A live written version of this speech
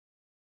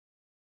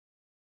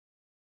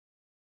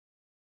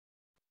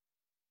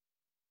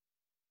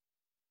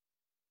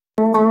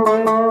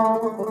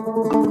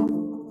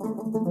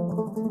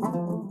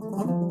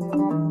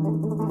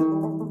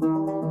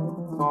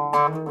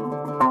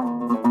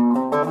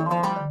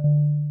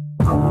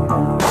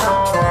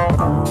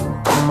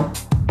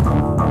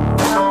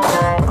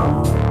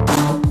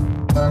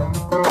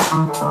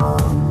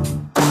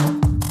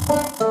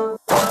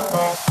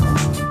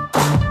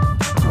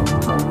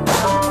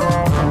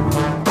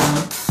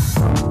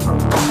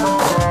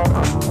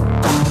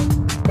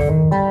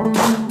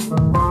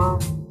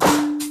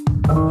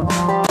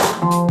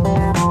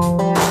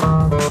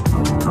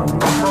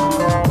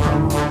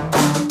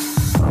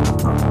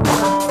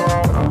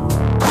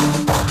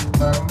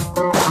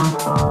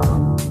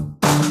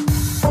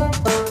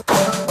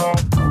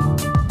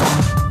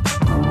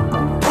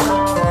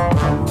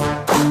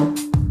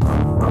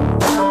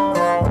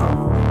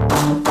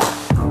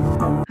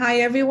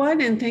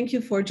And thank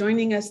you for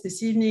joining us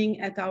this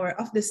evening at our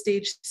Off the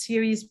Stage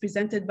series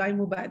presented by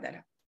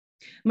Mubadala.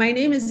 My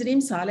name is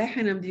Reem Saleh,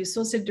 and I'm the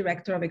Associate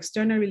Director of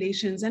External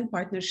Relations and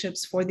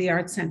Partnerships for the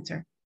Art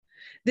Center.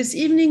 This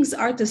evening's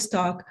artist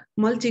talk,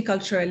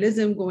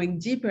 Multiculturalism Going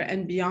Deeper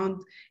and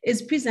Beyond,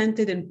 is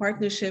presented in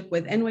partnership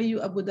with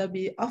NYU Abu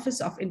Dhabi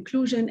Office of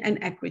Inclusion and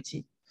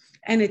Equity.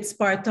 And it's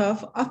part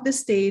of Off the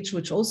Stage,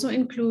 which also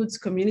includes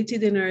community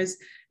dinners,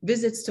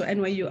 visits to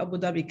NYU Abu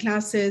Dhabi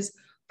classes,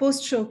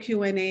 post-show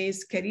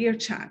Q&As, career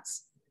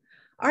chats.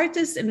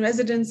 Artists and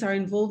residents are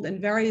involved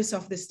in various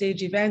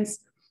off-the-stage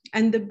events,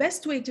 and the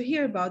best way to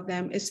hear about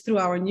them is through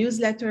our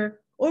newsletter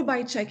or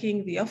by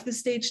checking the Off the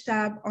Stage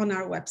tab on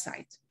our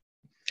website.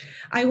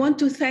 I want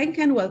to thank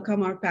and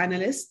welcome our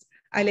panelists,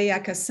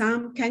 Aleya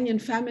Kassam,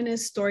 Kenyan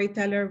feminist,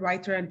 storyteller,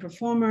 writer, and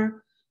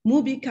performer,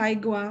 Mūmbi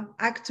Kaigwa,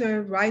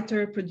 actor,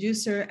 writer,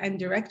 producer, and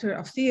director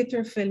of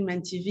theater, film,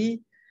 and TV,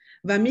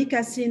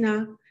 Vamika,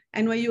 Sinha,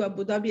 NYU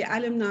Abu Dhabi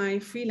alumni,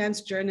 freelance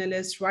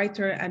journalist,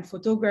 writer, and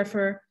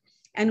photographer,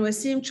 and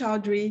Waseem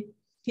Chaudry.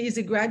 He is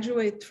a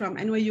graduate from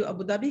NYU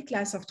Abu Dhabi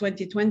class of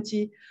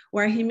 2020,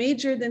 where he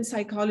majored in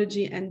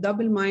psychology and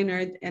double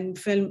minored in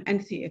film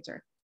and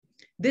theater.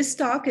 This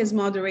talk is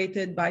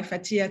moderated by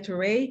Fatiah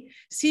Touray,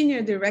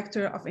 Senior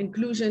Director of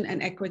Inclusion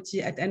and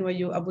Equity at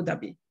NYU Abu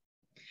Dhabi.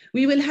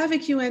 We will have a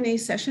Q&A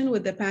session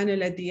with the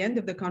panel at the end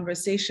of the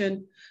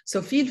conversation,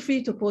 so feel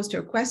free to post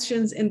your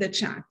questions in the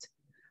chat.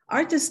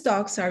 Artist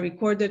talks are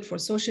recorded for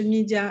social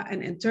media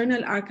and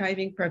internal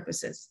archiving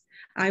purposes.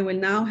 I will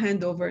now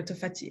hand over to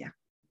Fatiah.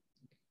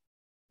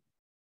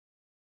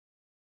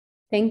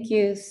 Thank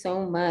you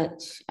so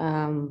much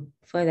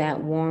for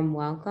that warm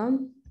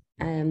welcome.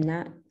 I am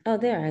not, oh,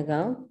 there I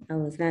go. I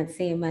was not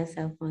seeing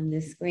myself on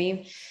the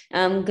screen.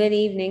 Good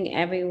evening,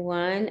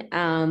 everyone.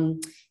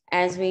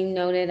 As we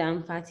noted,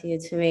 I'm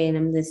Fatiah Touray, and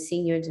I'm the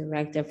Senior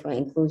Director for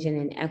Inclusion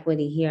and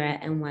Equity here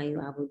at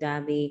NYU Abu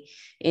Dhabi.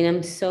 And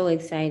I'm so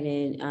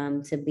excited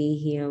to be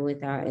here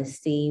with our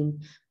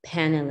esteemed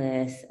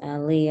panelists,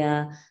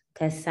 Aleya,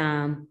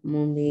 Kassam,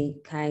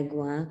 Mūmbi,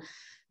 Kaigwa,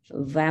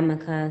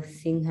 Vamika,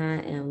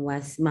 Sinha, and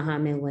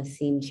Mohammed,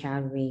 Waseem,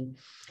 Chaudry.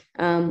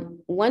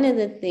 One of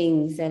the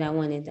things that I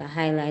wanted to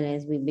highlight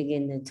as we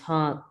begin to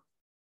talk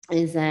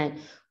is that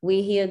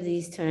we hear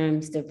these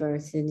terms: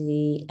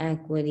 diversity,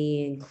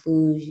 equity,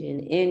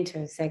 inclusion,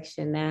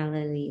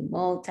 intersectionality,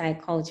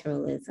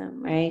 multiculturalism,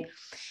 right?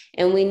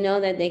 And we know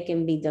that they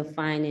can be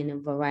defined in a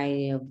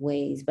variety of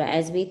ways. But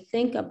as we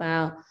think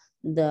about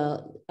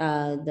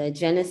the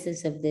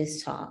genesis of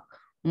this talk,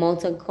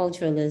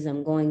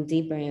 multiculturalism, going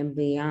deeper and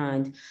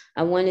beyond,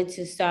 I wanted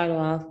to start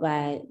off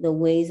by the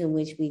ways in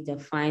which we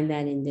define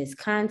that in this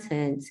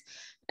context,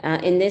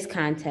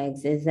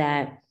 is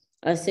that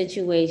a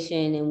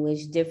situation in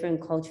which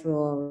different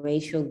cultural or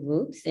racial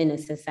groups in a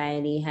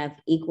society have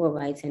equal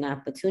rights and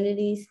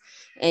opportunities,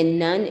 and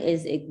none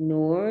is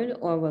ignored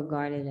or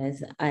regarded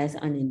as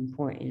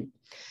unimportant.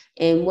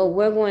 And what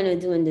we're going to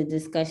do in the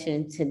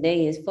discussion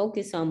today is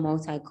focus on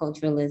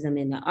multiculturalism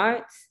in the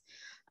arts,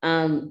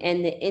 and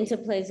the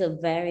interplays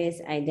of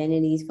various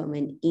identities from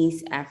an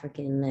East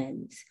African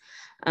lens.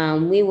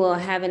 We will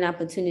have an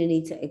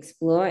opportunity to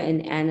explore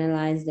and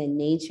analyze the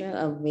nature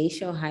of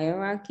racial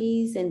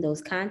hierarchies in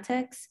those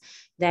contexts,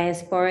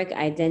 diasporic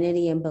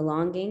identity and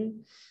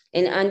belonging,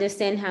 and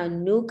understand how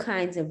new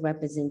kinds of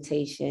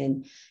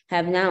representation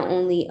have not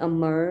only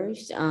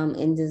emerged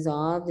and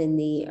dissolved in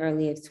the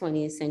earliest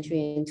 20th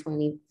century and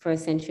 21st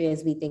century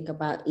as we think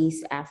about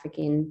East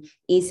African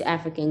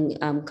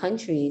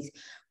countries,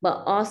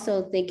 but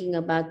also thinking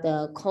about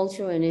the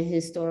cultural and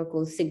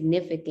historical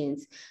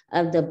significance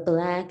of the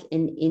Black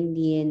and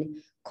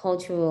Indian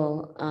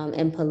cultural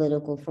and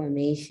political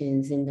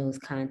formations in those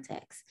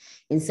contexts.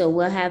 And so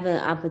we'll have an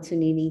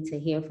opportunity to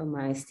hear from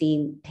our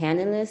esteemed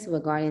panelists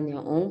regarding their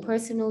own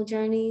personal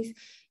journeys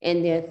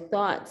and their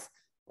thoughts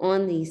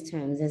on these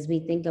terms as we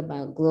think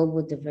about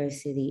global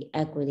diversity,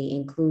 equity,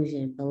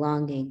 inclusion,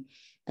 belonging,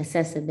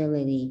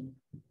 accessibility,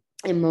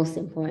 and most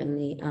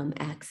importantly,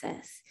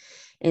 access.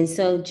 And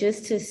so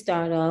just to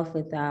start off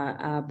with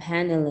our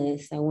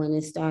panelists, I want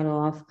to start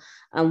off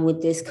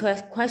with this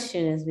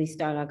question as we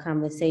start our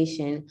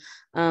conversation.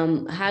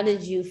 How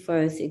did you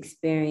first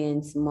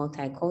experience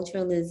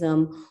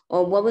multiculturalism,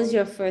 or what was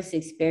your first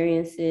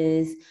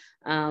experiences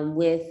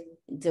with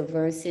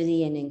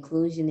diversity and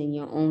inclusion in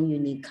your own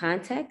unique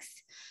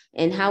context?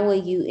 And how were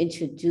you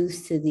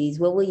introduced to these?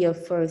 What were your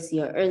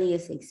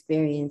earliest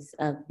experience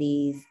of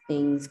these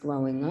things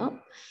growing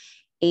up?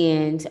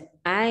 And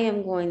I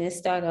am going to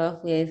start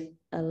off with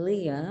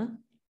Aleya,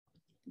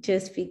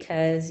 just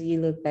because you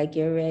look like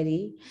you're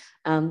ready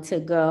to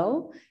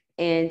go.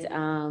 And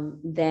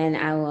then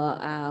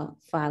I'll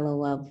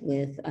follow up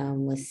with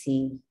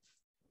Waseem.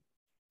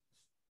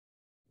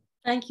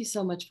 Thank you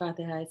so much,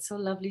 Fatiha. It's so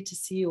lovely to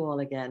see you all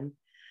again.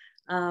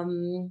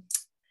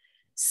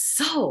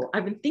 So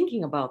I've been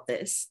thinking about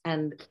this,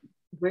 and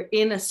we're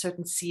in a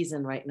certain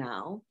season right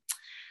now.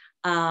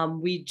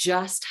 We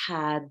just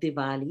had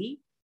Diwali,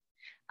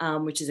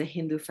 which is a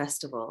Hindu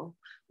festival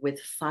with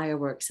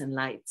fireworks and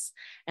lights.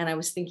 And I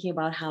was thinking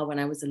about how when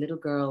I was a little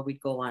girl, we'd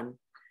go on,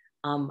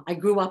 I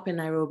grew up in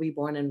Nairobi,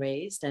 born and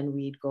raised, and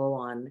we'd go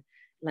on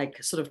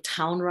like sort of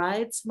town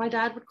rides, my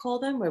dad would call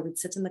them, where we'd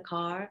sit in the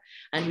car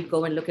and we'd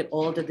go and look at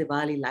all the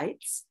Diwali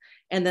lights.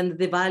 And then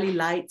the Diwali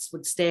lights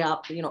would stay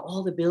up, you know,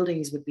 all the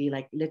buildings would be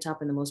like lit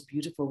up in the most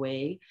beautiful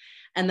way.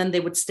 And then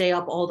they would stay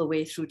up all the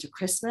way through to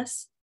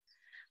Christmas.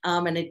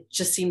 And it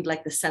just seemed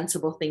like the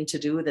sensible thing to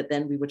do, that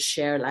then we would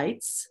share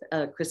lights.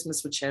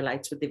 Christmas would share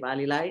lights with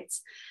Diwali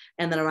lights.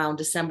 And then around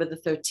December the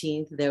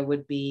 13th, there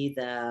would be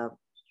the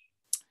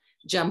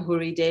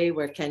Jamhuri Day,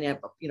 where Kenya,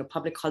 you know,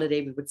 public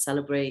holiday, we would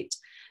celebrate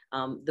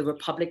the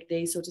Republic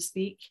Day, so to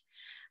speak.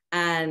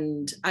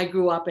 And I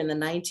grew up in the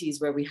 90s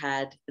where we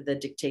had the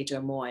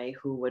dictator Moi,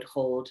 who would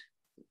hold,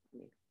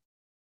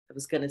 I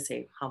was going to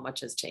say how much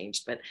has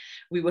changed, but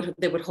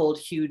they would hold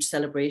huge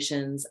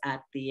celebrations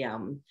at the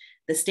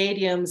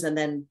stadiums, and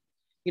then,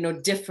 you know,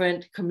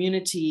 different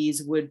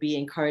communities would be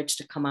encouraged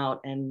to come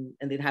out and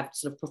they'd have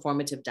sort of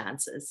performative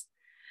dances.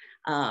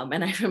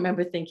 And I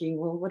remember thinking,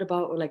 well, what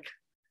about like,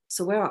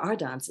 so where are our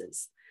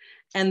dances?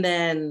 And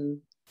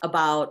then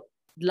about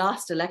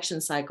last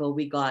election cycle,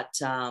 we got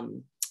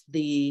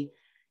the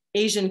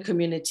Asian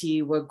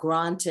community were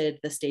granted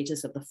the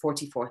status of the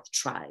 44th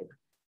tribe.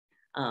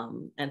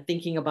 And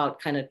thinking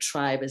about kind of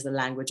tribe as the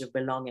language of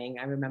belonging,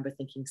 I remember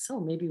thinking, so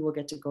maybe we'll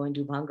get to go and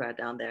do Bhangra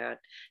down there at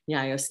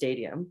Nyayo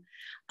Stadium.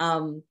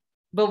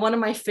 But one of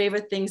my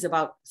favorite things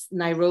about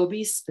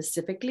Nairobi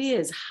specifically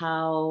is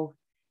how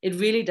it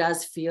really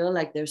does feel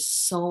like there's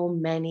so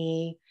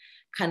many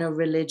kind of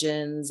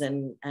religions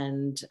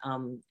and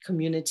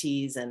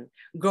communities. And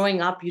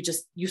growing up,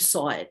 you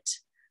saw it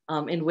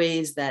in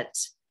ways that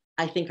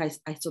I think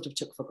I sort of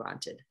took for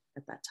granted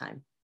at that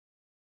time.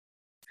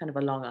 Kind of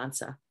a long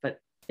answer, but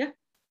yeah.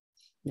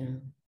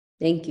 No,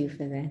 thank you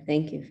for that.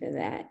 Thank you for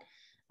that.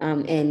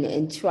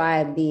 And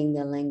tribe being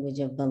the language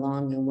of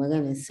belonging, we're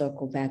going to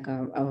circle back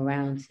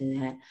around to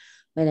that.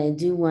 But I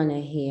do want to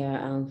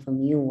hear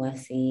from you,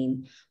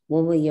 Waseem.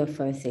 What were your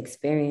first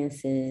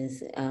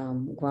experiences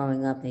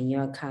growing up in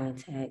your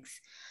context?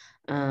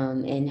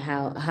 And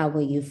how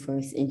were you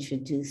first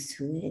introduced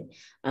to it,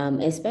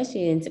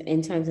 especially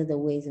in terms of the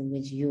ways in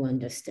which you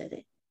understood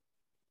it?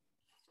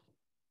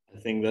 I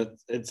think that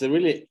it's a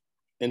really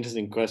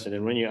interesting question.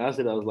 And when you asked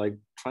it, I was like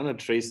trying to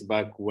trace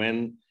back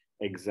when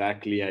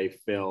exactly I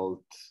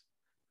felt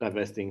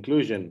diversity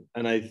inclusion.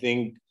 And I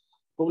think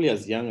probably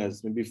as young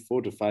as maybe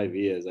 4 to 5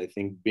 years, I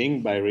think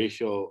being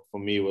biracial for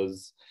me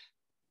was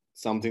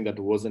something that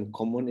wasn't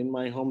common in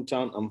my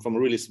hometown. I'm from a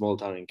really small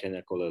town in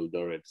Kenya called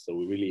Eldoret. So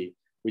we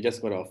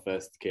just got our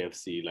first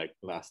KFC like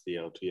last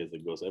year or 2 years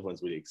ago. So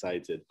everyone's really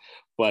excited.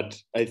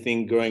 But I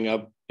think growing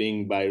up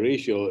being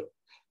biracial,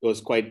 it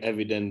was quite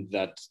evident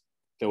that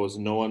there was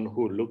no one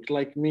who looked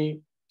like me,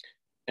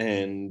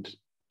 and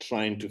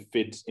trying to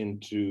fit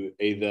into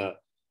either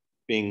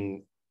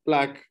being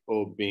Black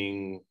or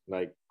being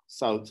like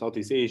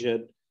Southeast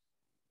Asian,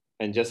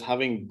 and just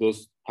having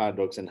those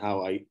paradox and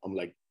how I'm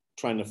like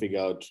trying to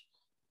figure out,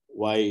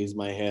 why is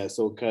my hair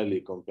so curly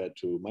compared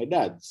to my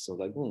dad's? So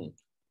like,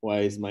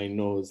 why is my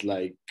nose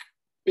like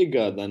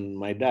bigger than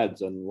my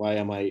dad's? And why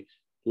am I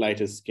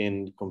lighter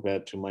skinned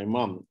compared to my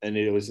mom? And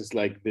it was just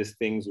like these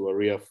things were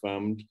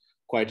reaffirmed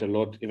quite a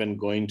lot. Even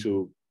going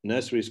to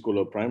nursery school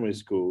or primary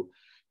school,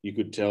 you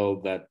could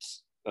tell that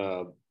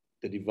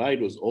the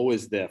divide was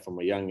always there from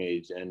a young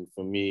age. And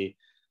for me,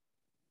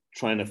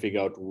 trying to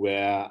figure out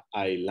where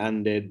I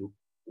landed,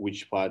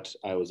 which part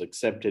I was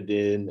accepted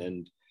in.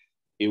 And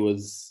it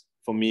was,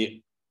 for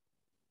me,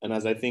 and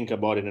as I think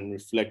about it and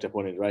reflect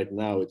upon it right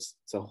now, it's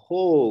a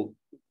whole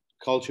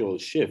cultural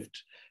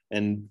shift.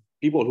 And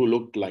people who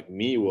looked like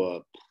me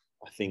were,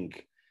 I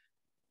think,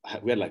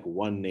 we had like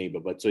one neighbor,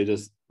 but so it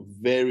was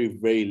very,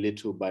 very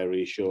little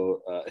biracial,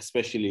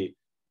 especially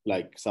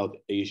like South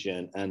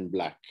Asian and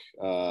Black.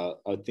 I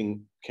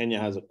think Kenya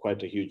has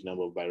quite a huge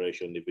number of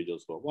biracial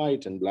individuals who are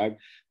white and Black,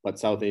 but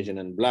South Asian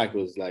and Black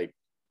was like,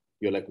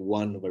 you're like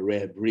one of a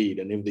rare breed.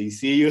 And if they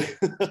see you,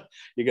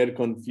 you get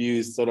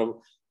confused sort of.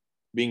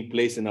 being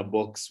placed in a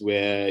box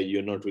where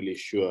you're not really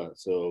sure.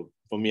 So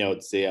for me, I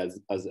would say as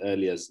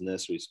early as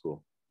nursery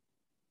school.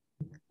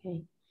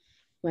 Okay.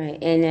 Right.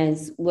 And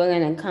as we're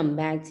going to come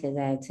back to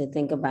that, to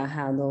think about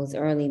how those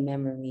early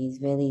memories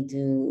really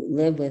do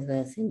live with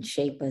us and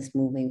shape us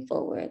moving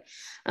forward.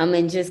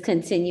 And just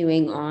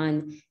continuing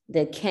on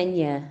the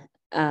Kenya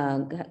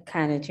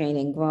kind of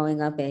training, growing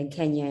up in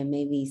Kenya, and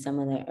maybe some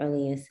of the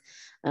earliest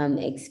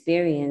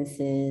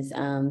experiences.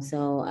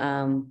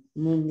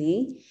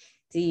 Mūmbi,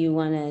 do you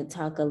want to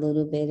talk a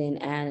little bit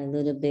and add a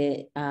little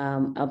bit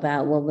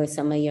about what were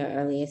some of your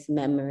earliest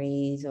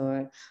memories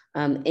or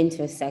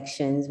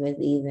intersections with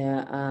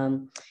either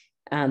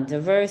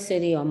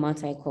diversity or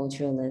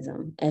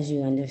multiculturalism as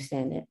you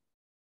understand it?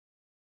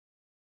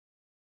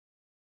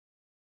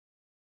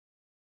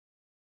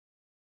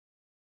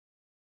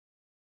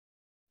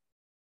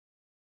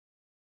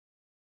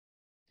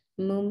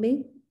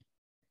 Mūmbi?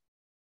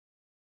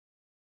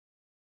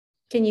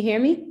 Can you hear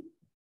me?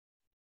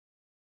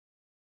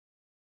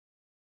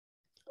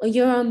 Oh,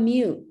 you're on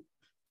mute.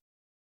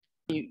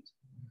 Mute.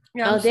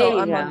 Yeah, oh, there you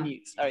I'm go. on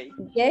mute. Sorry.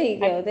 There you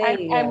go. There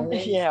you go.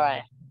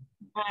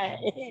 Hi.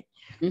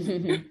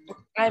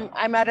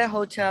 I'm at a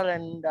hotel,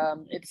 and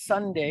it's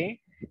Sunday,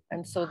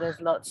 and so there's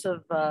lots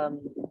of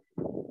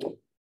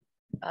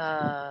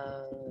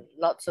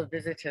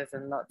visitors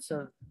and lots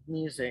of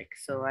music.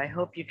 So I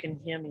hope you can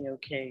hear me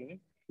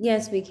okay.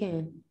 Yes, we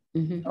can.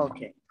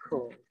 Okay,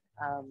 cool.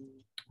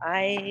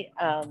 I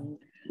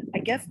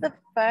guess the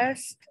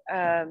first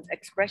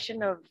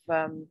expression of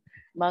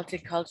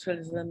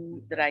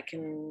multiculturalism that I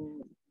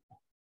can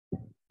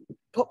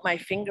put my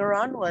finger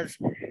on was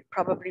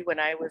probably when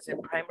I was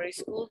in primary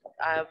school.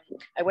 I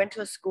went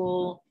to a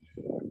school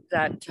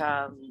that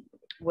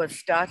was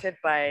started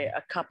by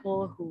a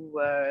couple who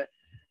were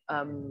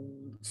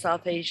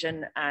South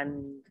Asian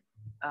and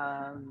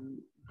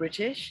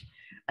British,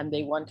 and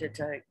they wanted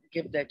to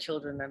give their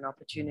children an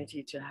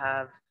opportunity to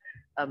have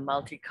a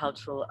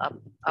multicultural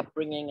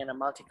upbringing and a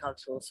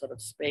multicultural sort of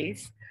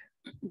space.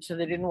 So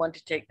they didn't want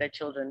to take their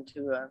children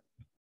to a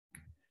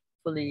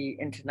fully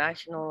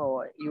international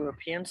or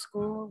European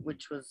school,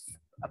 which was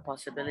a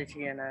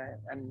possibility and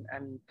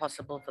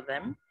possible for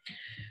them.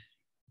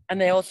 And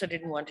they also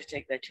didn't want to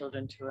take their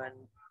children to a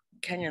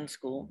Kenyan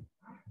school.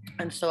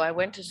 And so I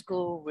went to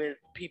school with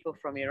people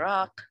from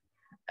Iraq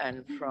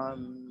and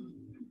from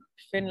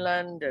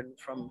Finland and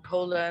from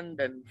Poland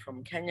and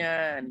from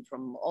Kenya and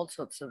from all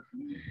sorts of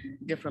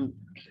different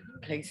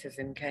places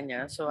in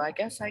Kenya. So I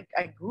guess I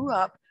grew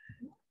up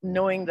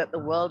knowing that the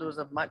world was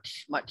a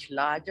much, much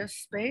larger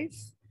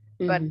space.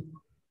 But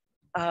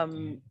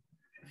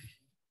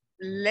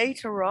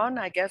later on,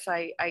 I guess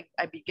I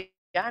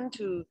began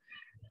to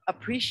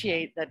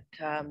appreciate that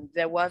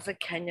there was a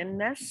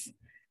Kenyanness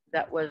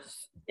that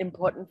was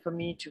important for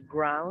me to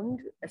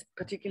ground,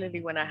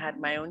 particularly when I had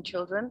my own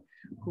children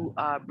who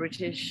are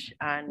British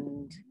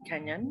and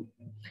Kenyan.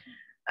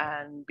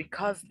 And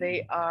because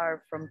they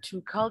are from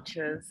two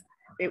cultures,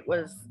 it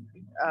was,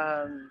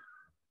 I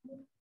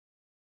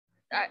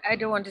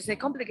don't want to say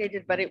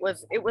complicated, but it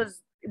was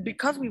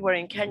because we were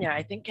in Kenya.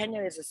 I think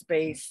Kenya is a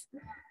space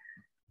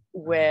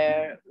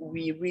where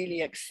we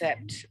really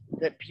accept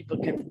that people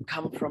can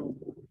come from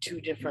two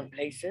different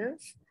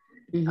places.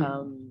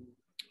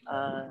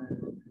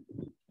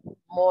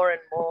 More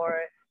and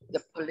more,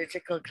 the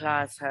political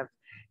class have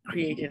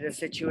created a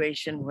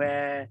situation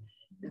where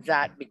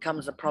that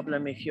becomes a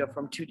problem if you're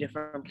from two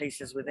different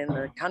places within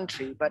the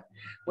country. But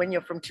when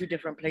you're from two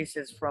different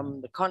places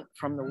from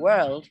the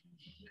world,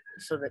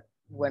 so that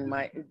when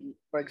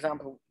for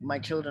example, my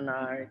children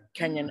are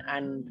Kenyan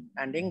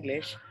and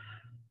English,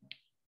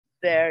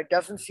 there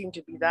doesn't seem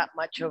to be that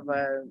much of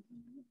a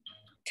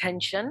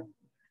tension,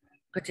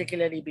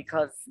 particularly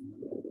because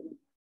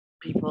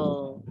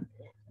people,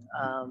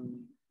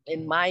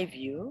 in my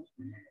view,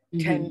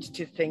 tend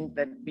to think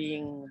that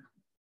being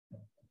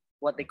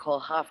what they call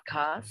half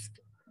caste,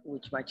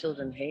 which my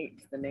children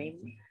hate the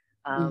name,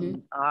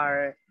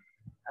 that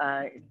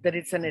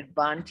it's an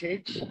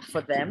advantage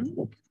for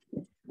them,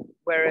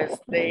 whereas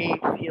they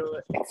feel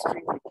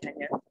extremely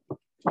Kenyan.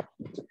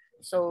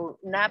 So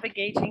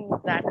navigating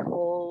that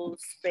whole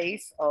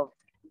space of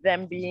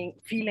them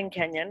feeling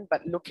Kenyan,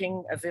 but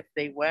looking as if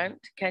they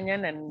weren't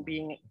Kenyan and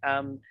being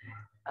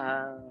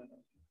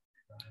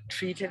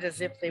treated as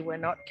if they were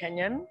not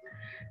Kenyan,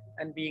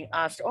 and being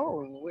asked,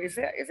 oh, is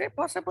it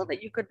possible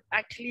that you could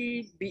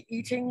actually be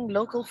eating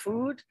local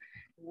food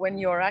when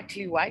you're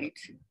actually white?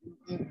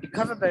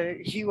 Because of the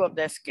hue of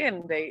their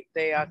skin,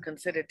 they are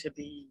considered to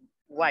be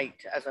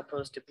white as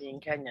opposed to being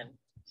Kenyan.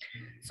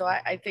 So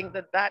I think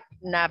that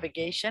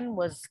navigation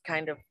was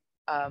kind of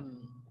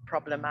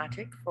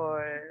problematic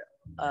for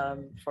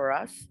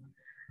us,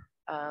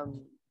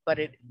 but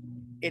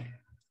it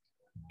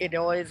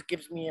always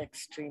gives me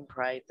extreme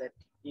pride that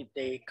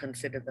they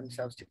consider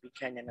themselves to be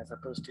Kenyan as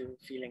opposed to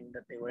feeling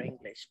that they were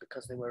English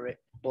because they were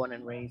born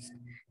and raised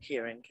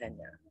here in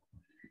Kenya.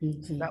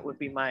 So that would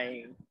be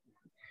the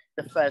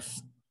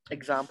first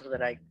example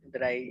that I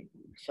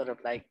sort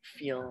of like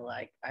feel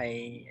like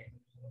I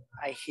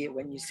I hear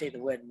when you say the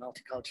word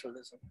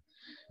multiculturalism.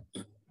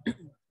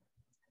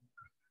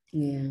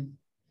 Yeah,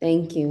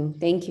 thank you.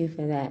 Thank you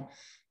for that.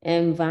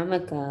 And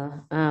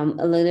Vamika,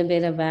 a little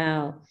bit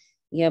about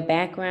your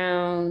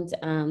background,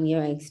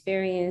 your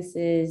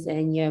experiences,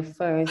 and your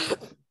first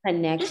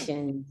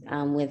connection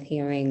with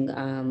hearing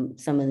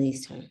some of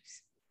these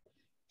terms.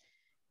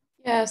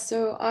 Yeah,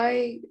 so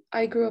I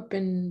grew up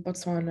in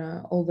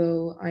Botswana,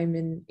 although I'm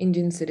an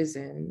Indian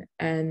citizen.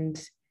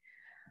 And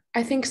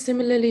I think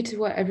similarly to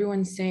what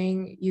everyone's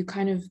saying, you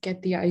kind of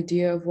get the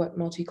idea of what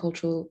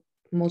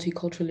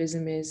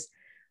multiculturalism is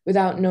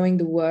without knowing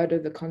the word or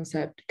the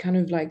concept, kind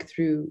of like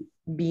through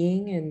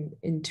being and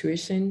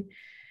intuition,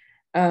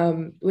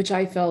 which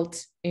I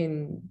felt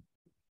in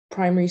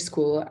primary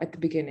school at the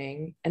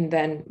beginning and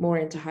then more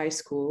into high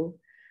school.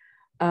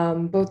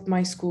 Both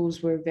my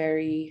schools were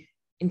very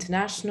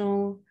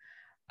international.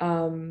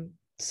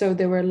 So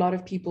there were a lot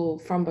of people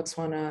from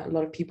Botswana, a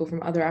lot of people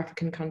from other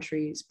African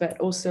countries, but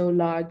also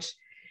large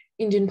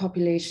Indian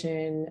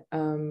population,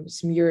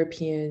 some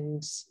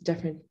Europeans,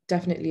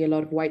 definitely a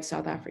lot of white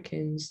South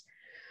Africans.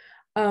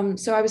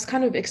 So I was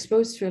kind of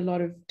exposed to a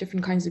lot of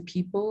different kinds of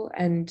people.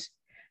 And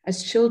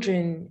as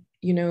children,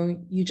 you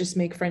know, you just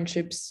make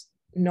friendships,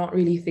 not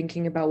really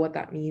thinking about what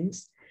that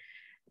means.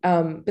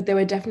 But there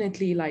were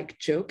definitely like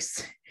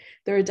jokes.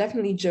 There are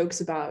definitely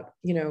jokes about,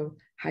 you know,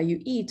 how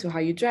you eat or how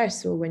you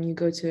dress, or when you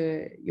go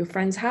to your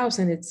friend's house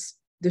and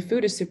the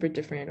food is super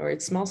different or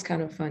it smells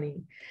kind of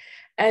funny.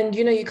 And,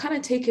 you know, you kind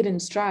of take it in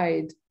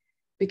stride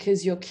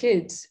because you're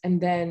kids.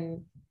 And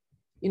then,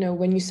 you know,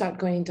 when you start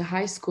going into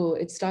high school,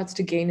 it starts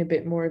to gain a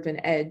bit more of an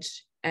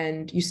edge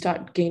and you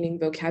start gaining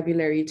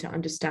vocabulary to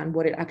understand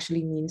what it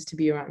actually means to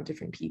be around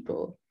different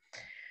people.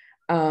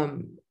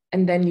 And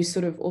then you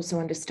sort of also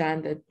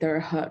understand that there are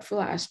hurtful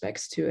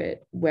aspects to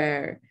it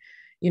where,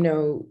 you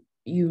know,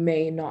 you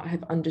may not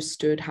have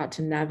understood how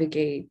to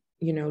navigate,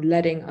 you know,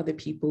 letting other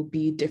people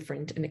be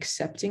different and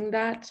accepting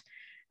that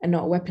and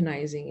not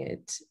weaponizing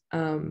it.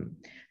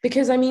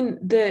 Because I mean,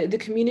 the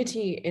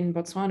community in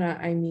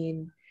Botswana, I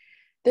mean,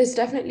 there's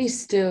definitely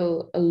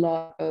still a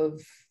lot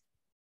of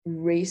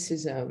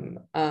racism.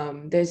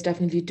 There's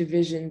definitely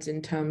divisions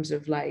in terms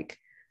of like,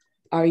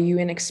 are you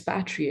an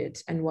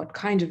expatriate and what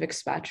kind of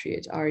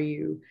expatriate are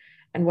you?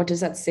 And what does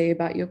that say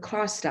about your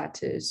class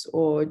status?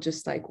 Or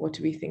just like, what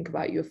do we think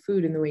about your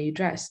food and the way you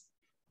dress?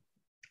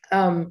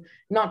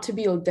 Not to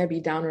be all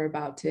Debbie Downer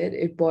about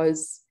it,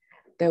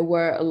 there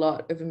were a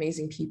lot of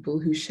amazing people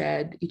who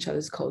shared each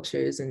other's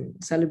cultures and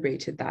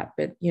celebrated that.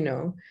 But, you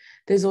know,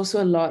 there's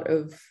also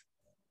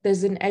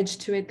there's an edge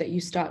to it that you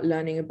start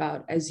learning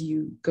about as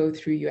you go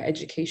through your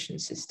education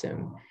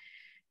system.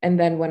 And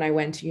then when I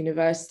went to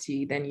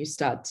university, then you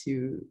start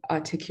to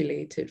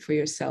articulate it for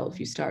yourself.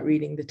 You start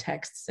reading the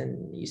texts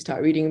and you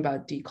start reading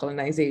about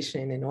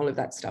decolonization and all of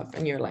that stuff.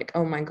 And you're like,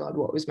 oh my God,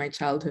 what was my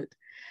childhood?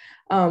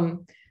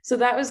 So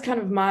that was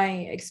kind of my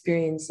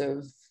experience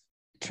of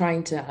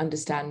trying to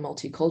understand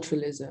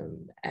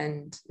multiculturalism.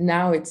 And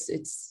now it's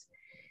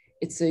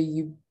a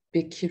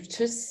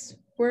ubiquitous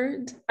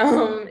word.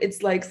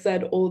 It's like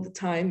said all the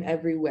time,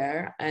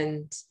 everywhere.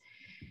 And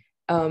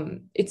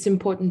it's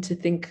important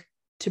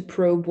to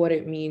probe what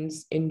it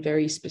means in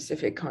very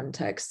specific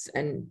contexts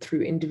and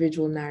through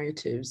individual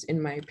narratives,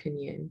 in my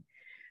opinion,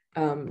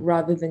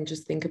 rather than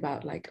just think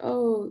about like,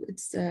 oh,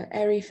 it's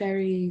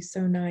airy-fairy,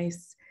 so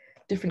nice,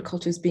 different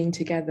cultures being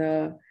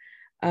together.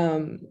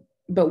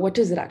 But what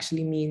does it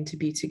actually mean to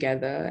be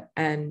together?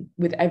 And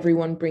with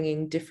everyone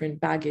bringing different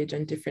baggage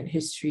and different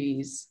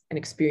histories and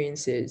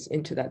experiences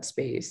into that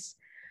space,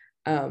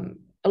 a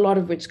lot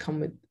of which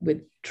come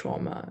with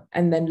trauma,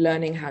 and then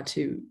learning how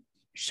to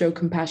show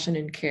compassion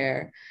and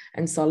care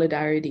and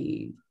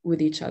solidarity with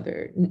each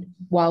other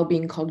while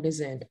being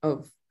cognizant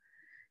of,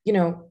 you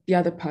know, the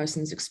other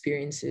person's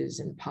experiences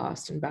and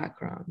past and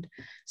background.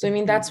 So, I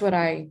mean, that's what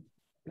I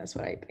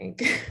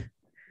think.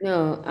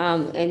 No,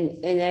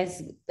 and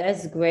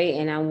that's great.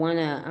 And I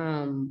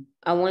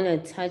wanna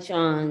touch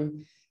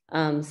on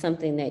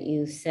something that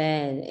you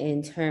said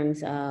in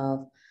terms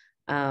of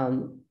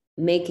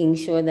making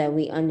sure that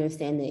we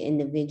understand the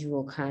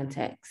individual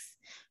context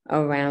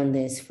around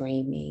this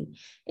framing.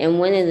 And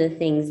one of the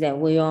things that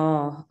we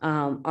all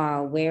are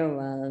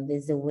aware of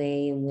is the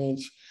way in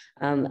which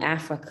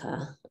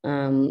Africa,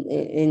 and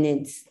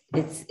it's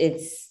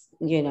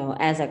you know,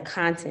 as a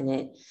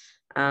continent,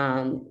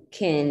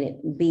 can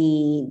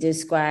be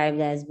described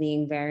as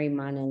being very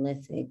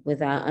monolithic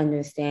without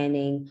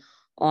understanding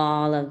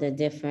all of the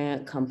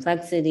different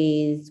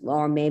complexities,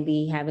 or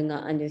maybe having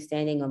an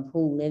understanding of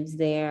who lives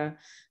there.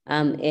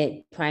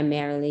 It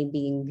primarily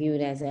being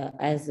viewed as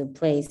a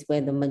place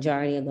where the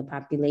majority of the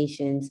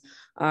populations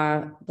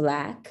are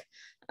Black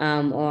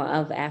or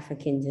of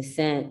African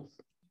descent.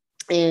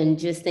 And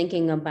just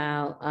thinking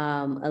about,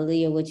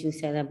 Aleya, what you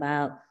said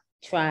about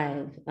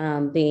tribe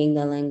being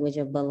the language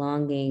of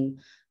belonging,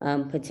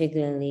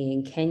 particularly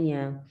in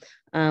Kenya.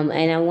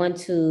 And I want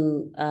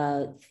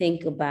to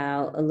think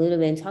about a little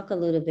bit and talk a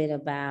little bit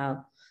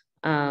about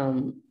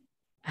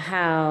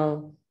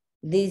how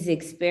these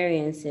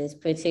experiences,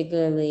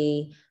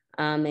 particularly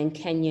in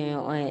Kenya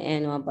or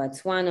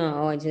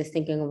Botswana, or just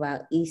thinking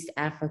about East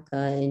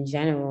Africa in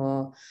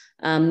general,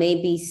 may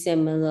be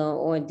similar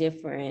or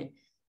different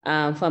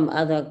from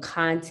other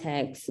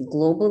contexts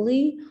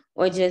globally,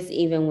 or just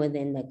even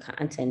within the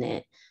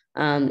continent,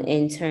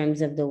 in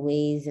terms of the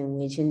ways in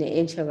which, and the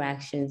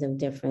interactions of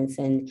difference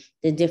and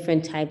the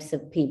different types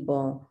of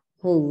people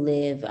who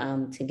live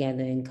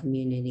together in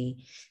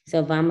community.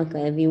 So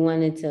Vamika, if you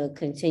wanted to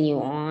continue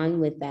on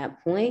with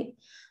that point,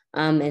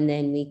 and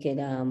then we could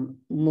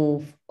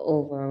move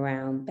over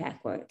around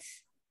backwards.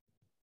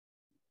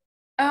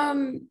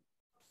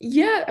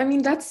 Yeah, I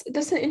mean, that's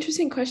an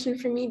interesting question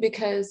for me,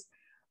 because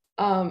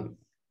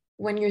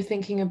when you're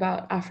thinking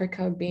about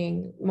Africa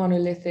being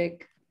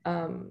monolithic,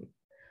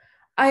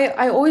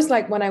 I always,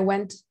 like, when I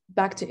went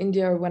back to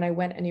India, or when I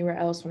went anywhere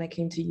else when I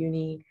came to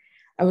uni,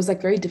 I was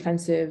like very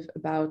defensive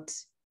about,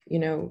 you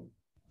know,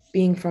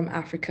 being from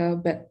Africa,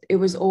 but it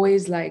was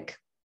always like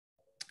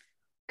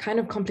kind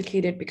of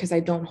complicated because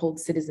I don't hold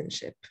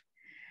citizenship.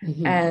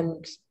 Mm-hmm.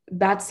 And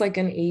that's like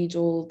an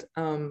age-old,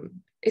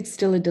 it's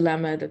still a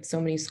dilemma that so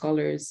many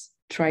scholars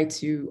try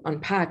to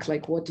unpack,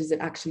 like, what does it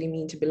actually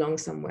mean to belong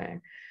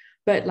somewhere?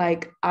 But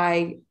like,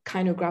 I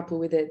kind of grapple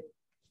with it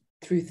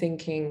through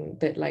thinking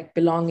that like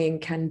belonging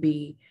can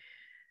be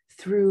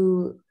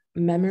through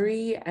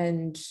memory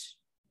and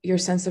your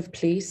sense of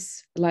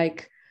place.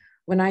 Like,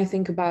 when I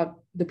think about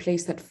the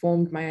place that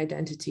formed my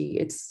identity,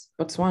 it's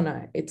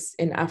Botswana, it's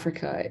in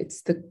Africa,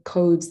 it's the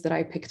codes that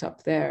I picked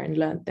up there and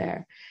learned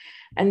there.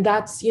 And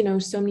that's, you know,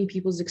 so many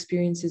people's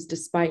experiences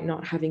despite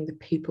not having the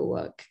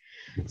paperwork.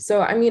 So,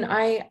 I mean,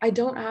 I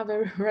don't have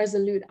a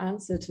resolute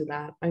answer to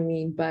that. I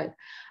mean, but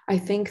I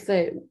think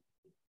that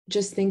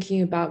just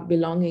thinking about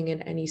belonging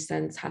in any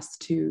sense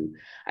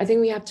I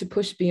think we have to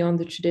push beyond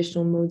the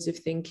traditional modes of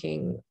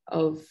thinking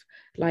of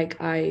like,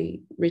 I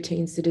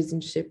retain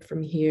citizenship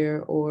from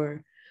here,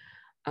 or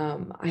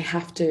I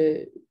have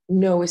to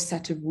know a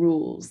set of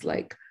rules.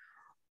 Like,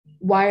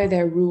 why are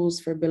there rules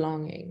for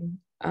belonging?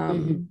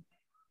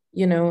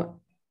 You know,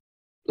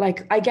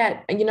 like I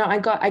get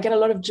a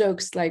lot of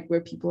jokes like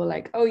where people are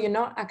like, oh, you're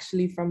not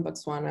actually from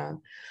Botswana,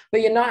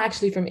 but you're not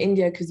actually from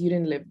India because you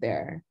didn't live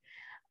there.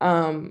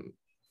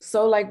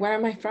 So like, where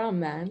am I from,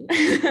 man?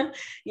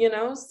 You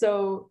know,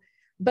 so,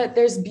 but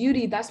there's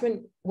beauty. That's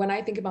when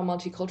I think about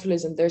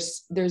multiculturalism,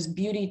 there's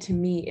beauty to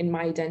me in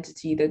my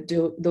identity that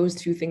those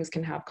two things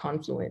can have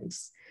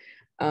confluence.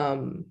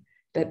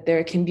 That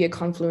there can be a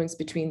confluence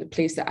between the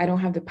place that I don't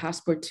have the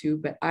passport to,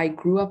 but I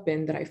grew up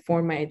in, that I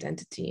formed my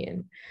identity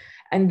in,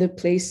 and the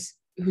place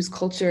whose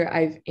culture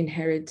I've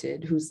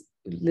inherited, who's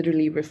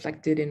literally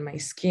reflected in my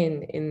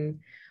skin, in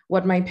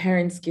what my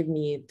parents give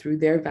me through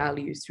their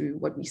values, through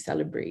what we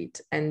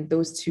celebrate. And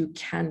those two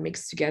can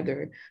mix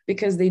together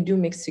because they do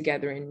mix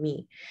together in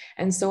me.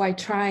 And so I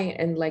try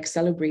and like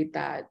celebrate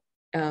that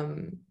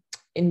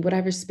in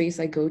whatever space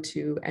I go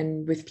to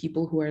and with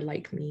people who are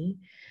like me.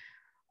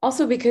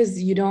 Also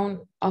because you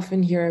don't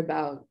often hear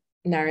about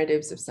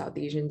narratives of South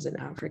Asians in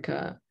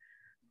Africa,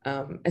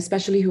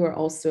 especially who are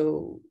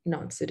also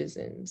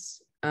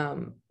non-citizens,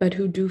 but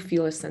who do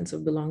feel a sense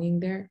of belonging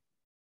there.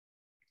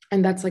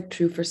 And that's like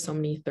true for so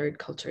many third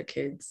culture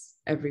kids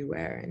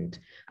everywhere. And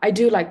I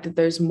do like that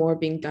there's more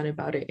being done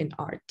about it in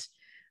art.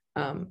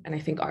 And I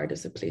think art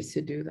is a place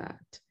to do that.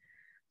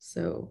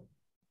 So,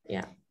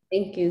 yeah.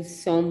 Thank you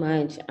so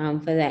much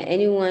for that.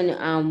 Anyone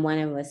want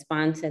to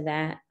respond to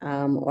that,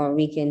 or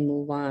we can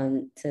move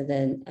on to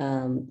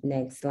the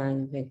next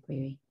line of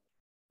inquiry?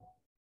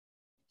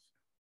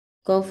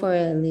 Go for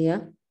it,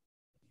 Aleya.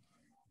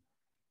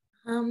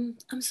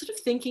 I'm sort of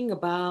thinking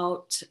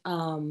about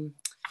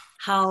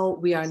how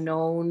we are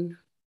known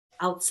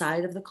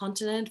outside of the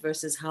continent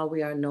versus how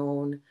we are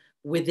known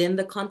within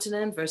the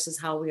continent versus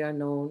how we are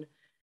known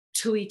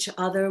to each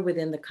other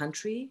within the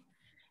country.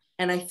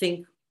 And I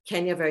think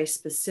Kenya very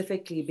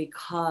specifically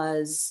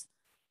because,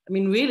 I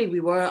mean, really we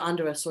were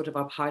under a sort of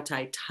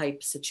apartheid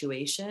type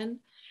situation,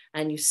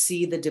 and you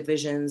see the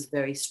divisions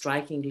very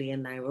strikingly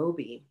in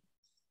Nairobi.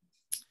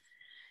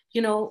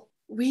 You know,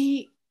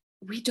 we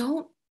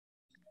don't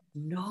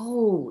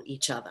know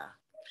each other.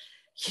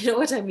 You know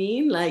what I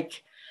mean?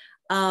 Like,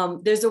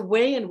 there's a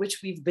way in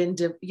which we've been,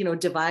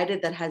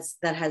 divided that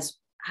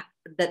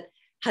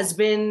has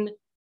been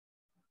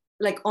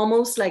like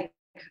almost like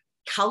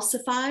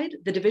calcified.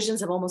 The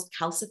divisions have almost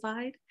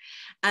calcified,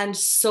 and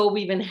so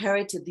we've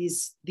inherited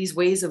these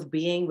ways of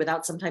being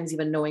without sometimes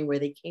even knowing where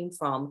they came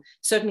from.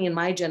 Certainly in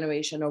my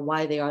generation, or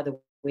why they are the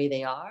way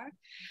they are.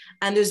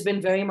 And there's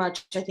been very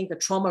much, I think, a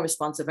trauma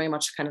response, a very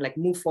much kind of like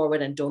move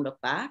forward and don't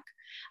look back.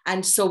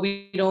 And so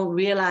we don't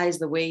realize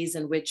the ways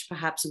in which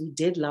perhaps we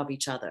did love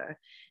each other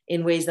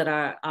in ways that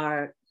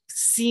are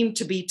seem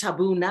to be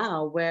taboo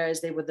now,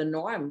 whereas they were the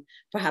norm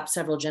perhaps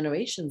several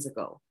generations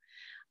ago.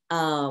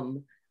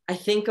 I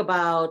think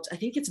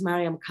it's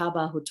Mariam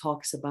Kaba who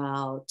talks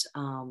about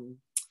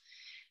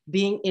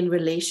being in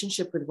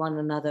relationship with one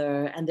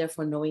another and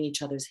therefore knowing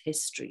each other's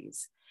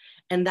histories.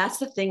 And that's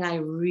the thing I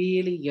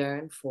really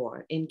yearn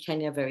for in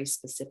Kenya very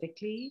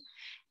specifically,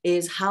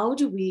 is how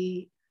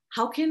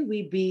can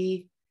we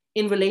be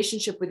in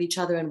relationship with each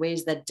other in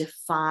ways that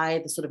defy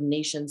the sort of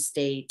nation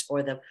state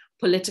or the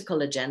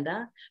political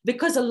agenda,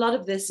 because a lot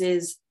of this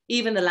is,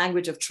 even the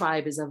language of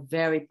tribe is a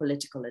very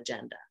political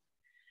agenda,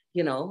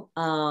 you know?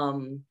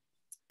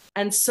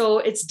 And so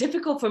it's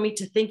difficult for me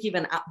to think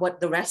even at what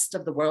the rest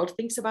of the world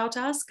thinks about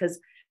us, because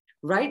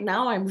right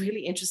now I'm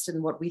really interested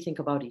in what we think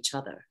about each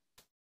other.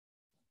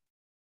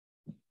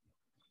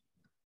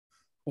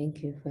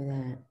 Thank you for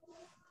that.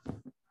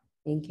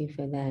 Thank you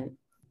for that.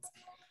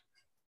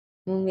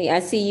 Mūmbi, I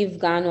see you've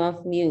gone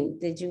off mute.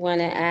 Did you want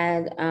to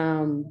add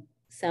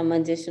some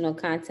additional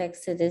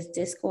context to this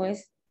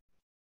discourse?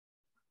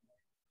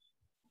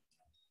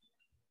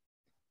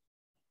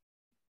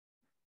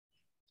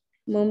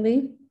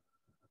 Mūmbi?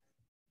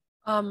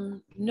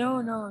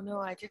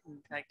 No, I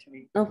didn't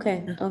actually.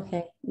 Okay,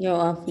 you're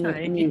off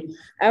Sorry. mute.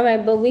 All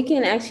right, but we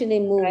can actually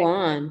move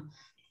on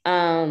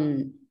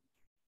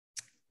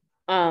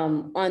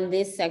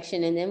this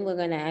section, and then we're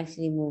going to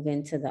actually move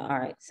into the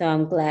art. So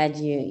I'm glad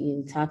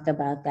you talked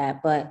about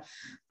that. But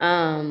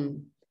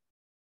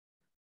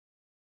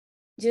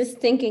just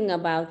thinking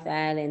about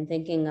that and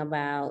thinking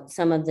about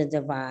some of the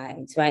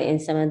divides, right,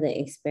 and some of the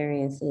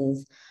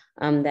experiences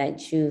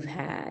that you've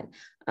had.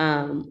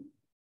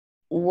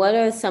 What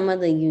are some of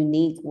the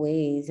unique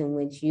ways in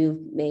which you've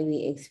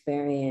maybe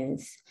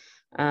experienced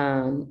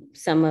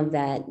some of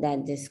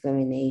that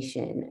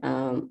discrimination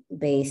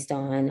based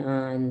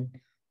on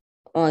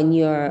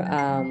your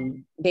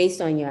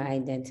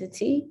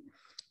identity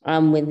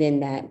within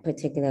that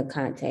particular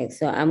context?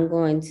 So I'm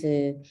going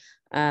to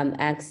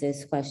ask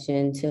this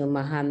question to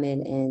Mohammed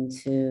and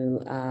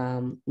to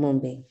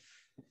Mūmbi.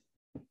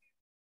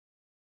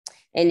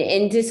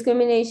 And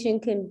discrimination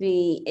can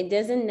be, it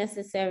doesn't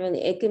necessarily,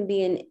 it can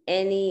be in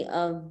any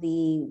of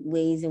the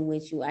ways in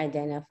which you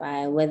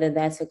identify, whether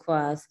that's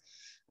across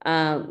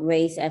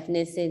race,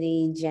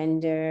 ethnicity,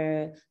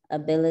 gender,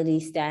 ability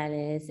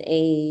status,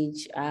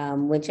 age,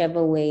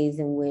 whichever ways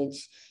in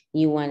which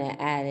you want to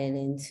add it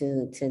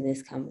into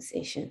this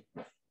conversation.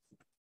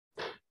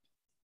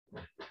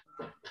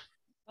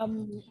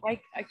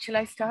 Shall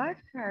I start?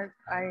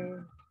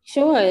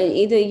 Sure,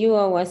 either you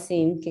or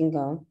Waseem can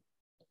go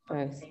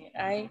first.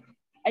 I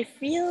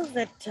feel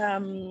that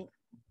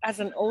as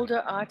an older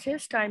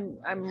artist, I'm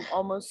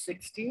almost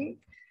 60.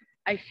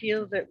 I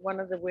feel that one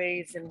of the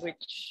ways in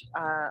which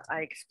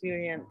I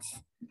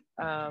experience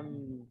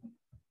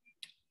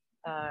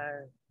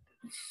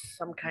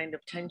some kind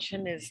of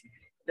tension is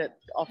that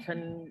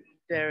often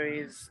there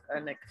is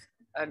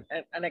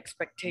an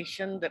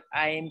expectation that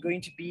I am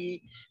going to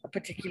be a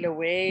particular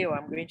way, or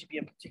I'm going to be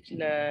a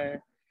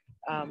particular,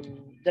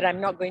 that I'm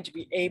not going to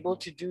be able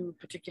to do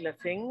particular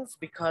things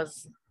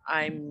because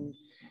I'm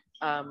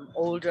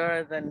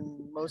older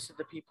than most of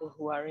the people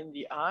who are in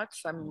the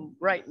arts. I'm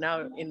right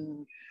now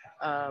in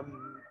a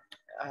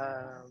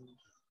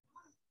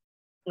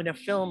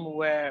film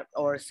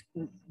or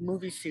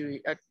movie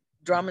series, a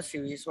drama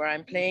series where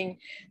I'm playing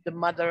the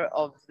mother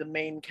of the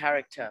main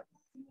character.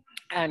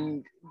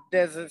 And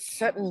there's a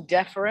certain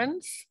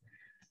deference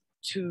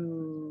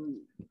to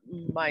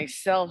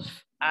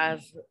myself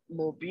as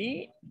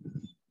Mūmbi,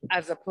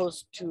 as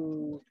opposed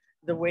to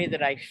the way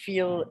that I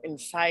feel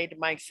inside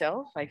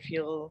myself. I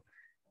feel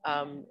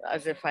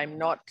as if I'm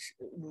not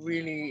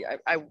really,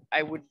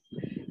 I would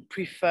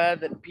prefer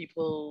that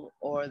people,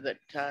 or that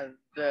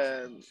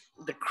the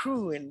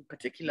crew in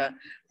particular,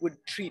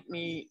 would treat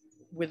me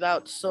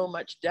without so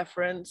much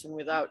deference and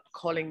without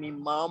calling me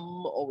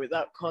mom, or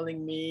without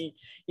calling me,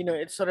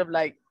 it's sort of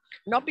like,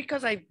 not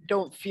because I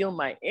don't feel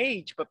my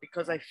age, but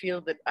because I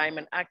feel that I'm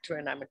an actor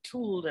and I'm a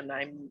tool and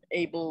I'm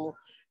able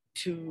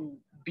to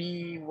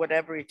be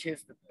whatever it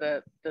is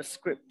that the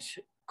script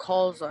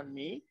calls on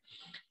me.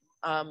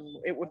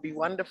 It would be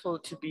wonderful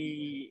to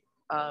be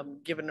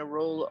given a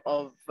role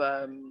of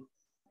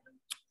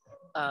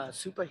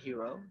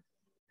superhero.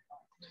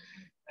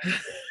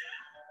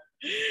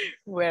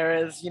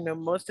 Whereas,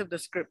 most of the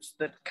scripts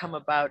that come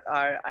about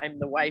are, I'm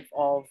the wife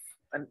of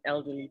an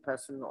elderly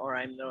person, or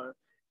I'm the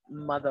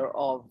mother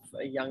of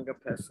a younger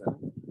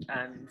person.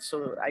 And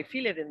so I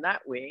feel it in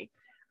that way.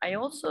 I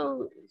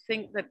also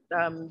think that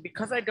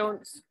because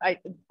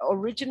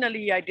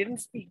originally I didn't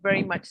speak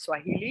very much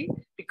Swahili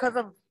because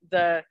of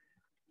the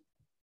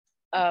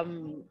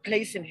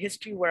place in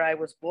history where I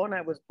was born.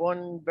 I was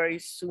born very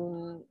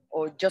soon,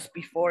 or just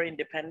before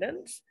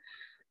independence.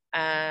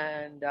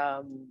 And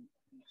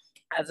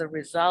as a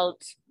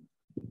result,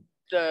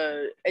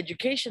 the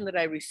education that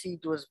I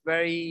received was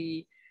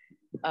very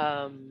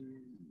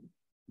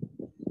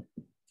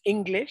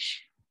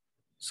English,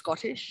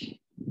 Scottish.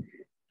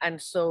 And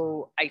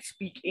so I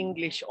speak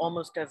English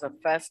almost as a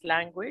first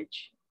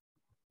language.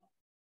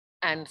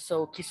 And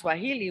so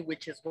Kiswahili,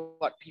 which is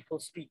what people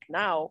speak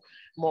now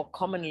more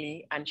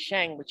commonly, and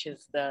Sheng, which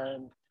is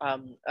the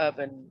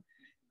urban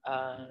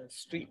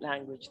street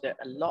language that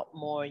a lot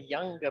more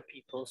younger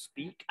people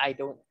speak, I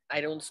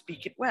don't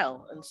speak it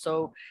well. And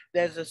so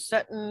there's a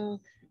certain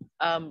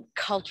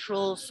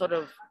cultural sort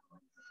of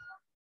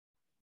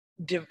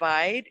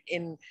divide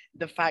in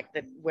the fact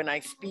that when I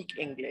speak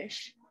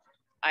English,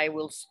 I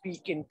will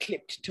speak in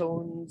clipped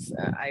tones.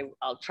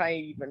 I'll try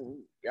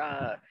even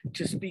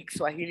to speak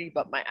Swahili,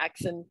 but my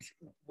accent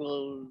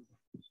will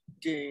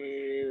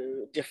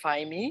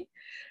defy me.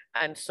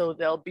 And so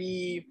there'll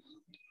be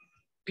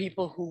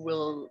people who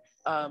will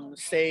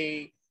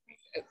say,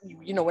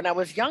 you know, when I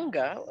was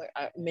younger,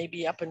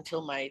 maybe up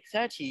until my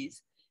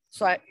 30s,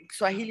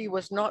 Swahili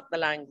was not the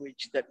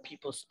language that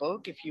people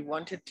spoke. If you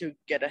wanted to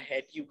get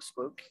ahead, you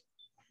spoke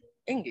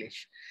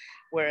English.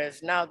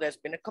 Whereas now there's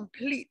been a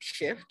complete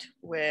shift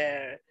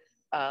where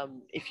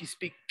if you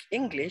speak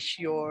English,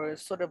 you're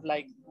sort of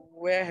like,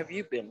 where have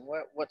you been?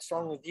 What's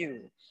wrong with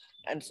you?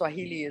 And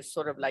Swahili is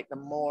sort of like the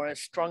more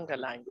stronger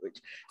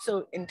language.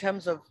 So in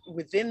terms of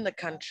within the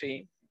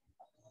country,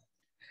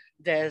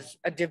 there's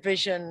a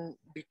division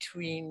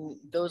between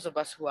those of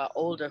us who are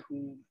older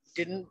who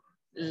didn't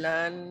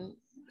learn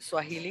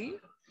Swahili.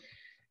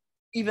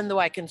 Even though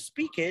I can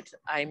speak it,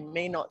 I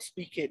may not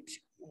speak it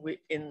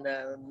in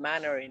the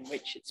manner in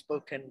which it's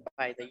spoken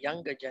by the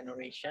younger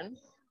generation.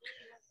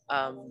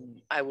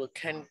 I will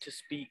tend to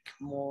speak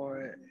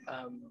more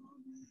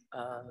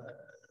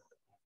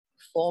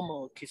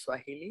formal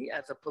Kiswahili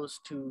as opposed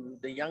to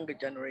the younger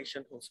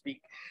generation who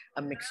speak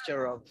a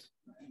mixture of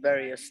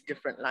various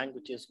different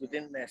languages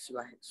within their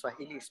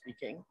Swahili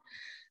speaking.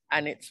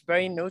 And it's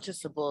very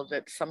noticeable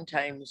that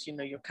sometimes, you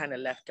know, you're kind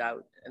of left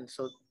out. And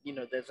so, you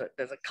know, there's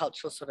a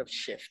cultural sort of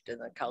shift and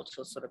a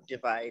cultural sort of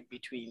divide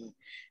between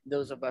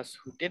those of us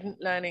who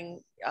didn't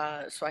learning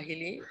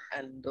Swahili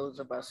and those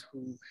of us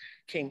who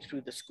came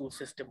through the school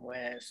system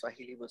where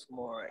Swahili was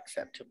more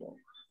acceptable.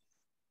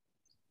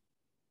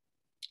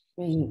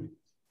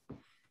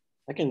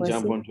 I can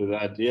jump onto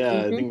that.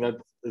 Yeah, I think that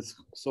is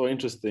so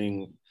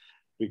interesting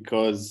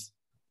because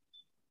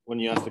when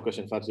you asked the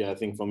question, Fatiah, I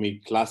think for me,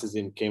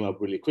 classism came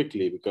up really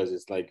quickly because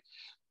it's like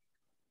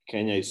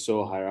Kenya is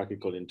so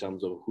hierarchical in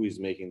terms of who is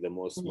making the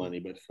most money.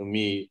 But for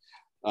me,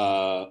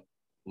 my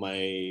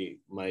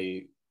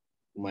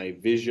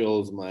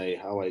visuals,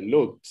 how I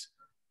looked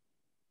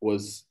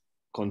was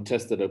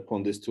contested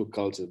upon these two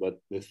cultures.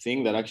 But the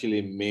thing that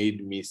actually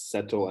made me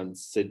settle and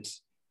sit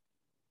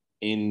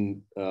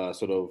in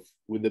sort of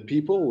with the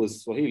people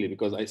was Swahili,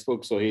 because I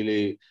spoke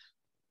Swahili,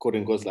 quote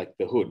unquote, like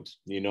the hood.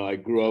 You know, I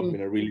grew up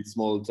in a really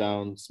small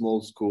town,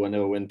 small school. I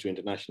never went to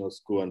international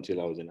school until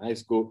I was in high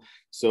school.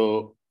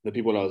 So the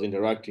people I was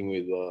interacting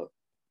with,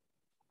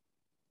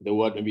 the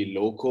word maybe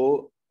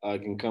local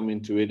can come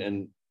into it.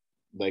 And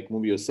like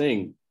Mūmbi was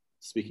saying,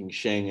 speaking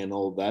Sheng and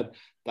all that,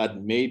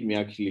 that made me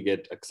actually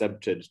get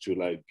accepted to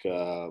like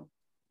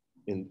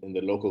in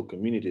the local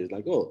communities.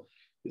 Like, oh,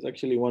 he's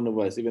actually one of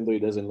us, even though he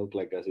doesn't look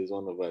like us, he's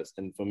one of us.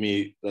 And for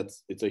me,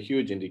 it's a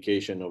huge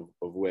indication of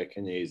where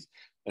Kenya is.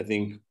 I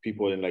think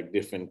people in like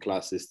different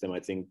class system,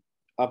 I think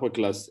upper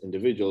class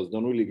individuals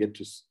don't really get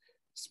to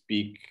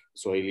speak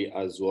Swahili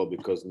as well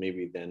because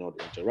maybe they're not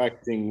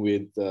interacting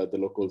with the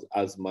locals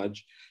as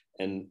much.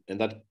 And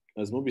that,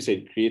 as Mūmbi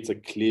said, creates a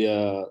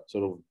clear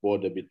sort of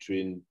border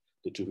between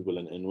the two people.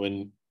 And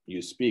when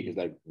you speak, it's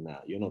like, nah,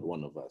 you're not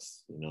one of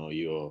us. You know,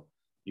 you're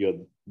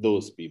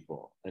those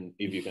people. And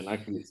if you can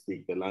actually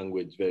speak the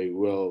language very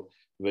well,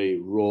 very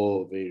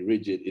raw, very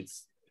rigid,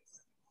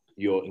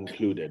 you're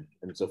included.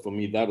 And so for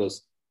me, that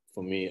was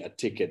a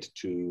ticket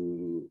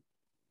to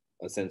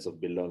a sense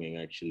of belonging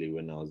actually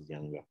when I was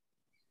younger.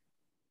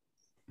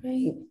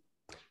 Great.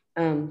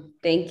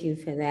 Thank you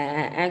for that.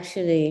 I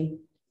actually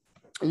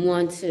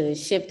want to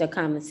shift the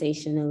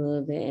conversation a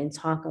little bit and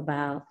talk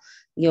about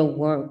your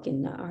work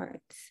in the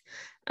arts.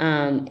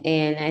 And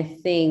I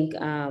think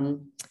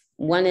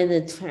one of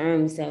the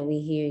terms that we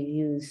hear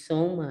used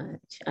so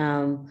much,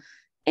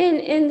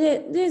 and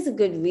there's a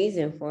good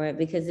reason for it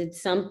because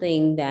it's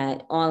something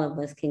that all of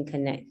us can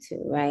connect to,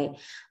 right?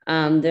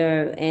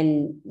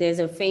 There's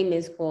a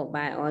famous quote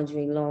by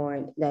Audre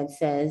Lorde that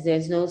says,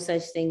 "There's no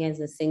such thing as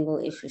a single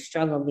issue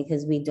struggle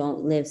because we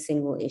don't live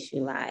single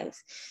issue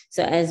lives."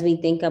 So as we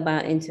think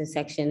about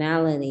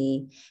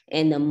intersectionality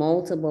and the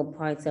multiple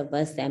parts of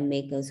us that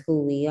make us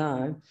who we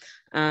are,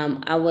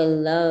 I would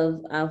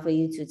love for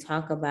you to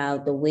talk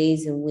about the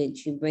ways in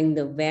which you bring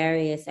the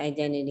various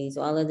identities,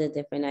 all of the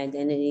different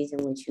identities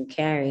in which you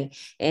carry,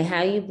 and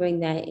how you bring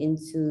that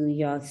into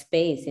your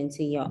space,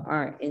 into your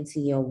art, into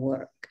your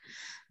work.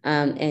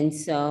 And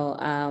so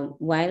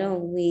why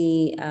don't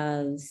we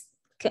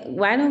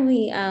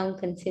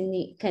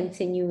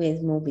continue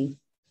with Mūmbi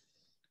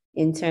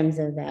in terms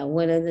of that?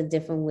 What are the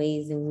different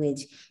ways in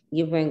which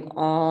you bring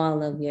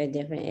all of your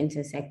different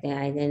intersecting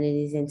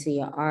identities into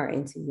your art,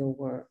 into your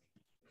work?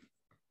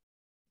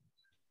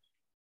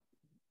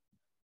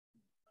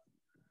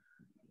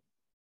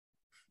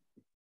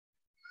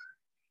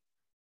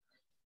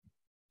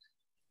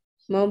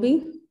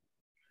 Mūmbi?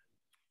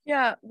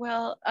 Yeah,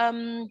 well,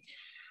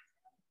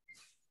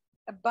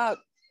 about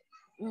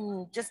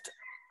just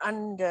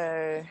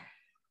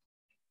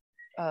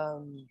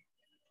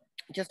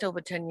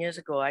over 10 years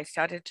ago, I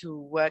started to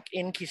work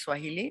in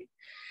Kiswahili,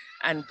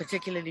 and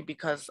particularly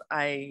because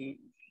I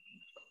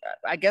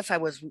guess I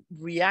was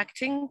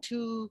reacting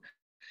to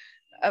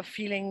a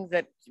feeling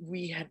that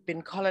we had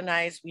been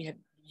colonized, we had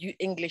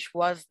English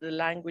was the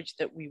language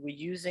that we were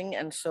using.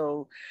 And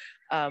so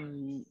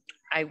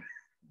I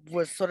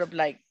was sort of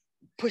like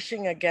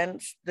pushing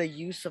against the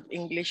use of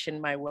English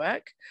in my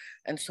work.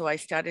 And so I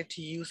started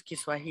to use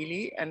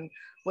Kiswahili. And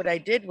what I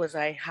did was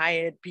I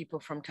hired people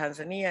from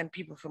Tanzania and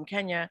people from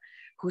Kenya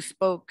who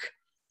spoke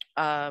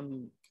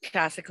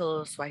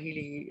classical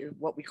Swahili,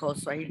 what we call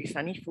Swahili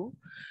Sanifu,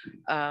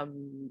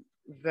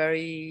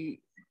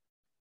 very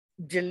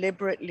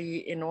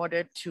deliberately, in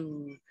order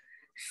to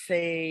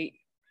say,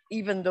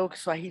 even though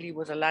Swahili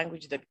was a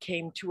language that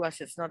came to us,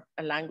 it's not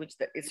a language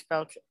that is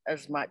felt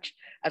as much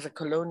as a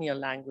colonial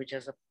language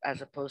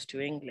as opposed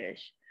to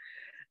English.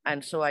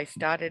 And so I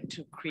started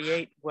to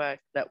create work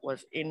that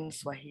was in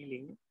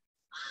Swahili,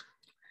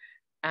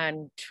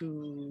 and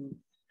to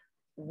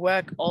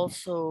work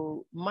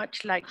also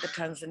much like the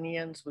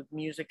Tanzanians with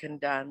music and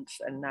dance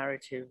and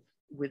narrative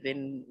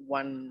within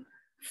one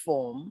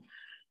form.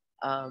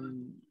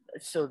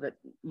 So that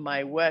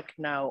my work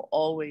now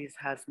always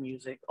has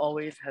music,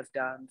 always has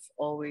dance,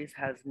 always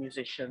has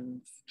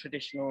musicians,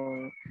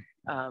 traditional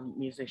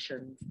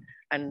musicians.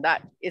 And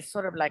that is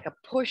sort of like a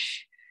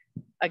push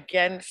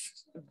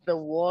against the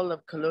wall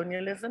of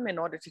colonialism in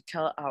order to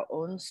tell our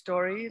own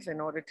stories, in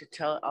order to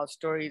tell our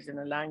stories in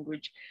a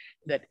language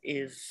that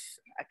is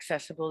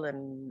accessible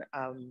and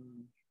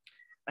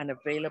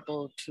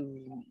available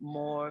to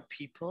more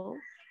people.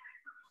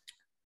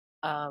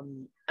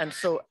 And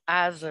so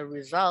as a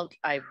result,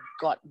 I've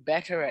got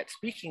better at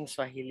speaking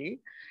Swahili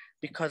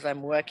because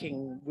I'm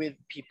working with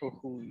people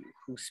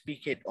who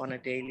speak it on a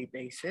daily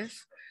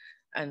basis.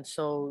 And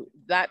so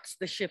that's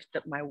the shift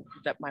that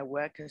my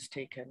work has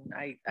taken.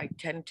 I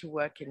tend to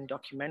work in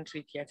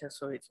documentary theater,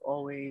 so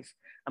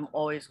I'm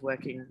always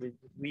working with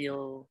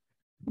real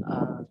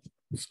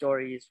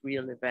stories,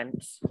 real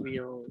events,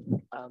 real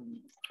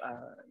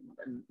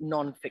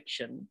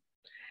nonfiction.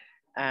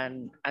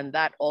 And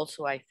that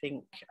also, I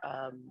think,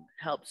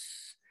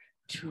 helps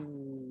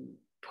to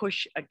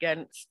push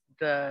against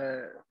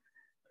the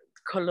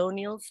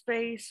colonial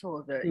space,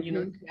 or the, you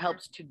know,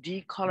 helps to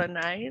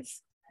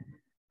decolonize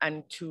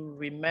and to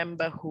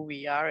remember who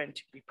we are and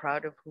to be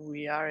proud of who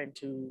we are and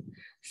to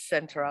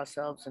center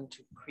ourselves and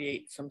to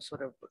create some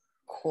sort of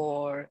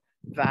core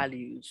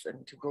values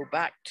and to go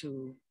back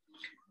to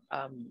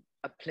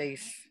a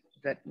place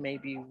that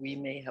maybe we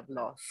may have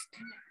lost.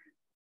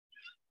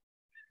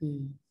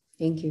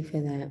 Thank you for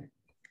that.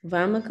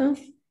 Vamika?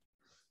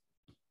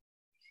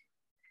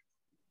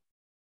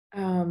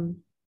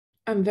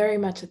 I'm very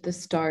much at the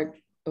start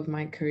of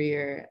my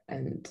career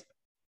and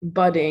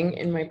budding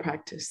in my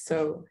practice,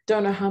 so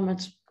don't know how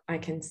much I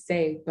can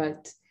say,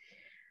 but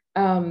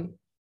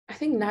I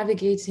think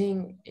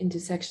navigating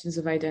intersections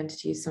of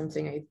identity is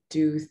something I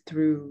do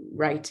through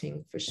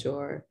writing for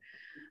sure.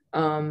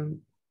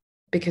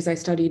 Because I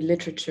studied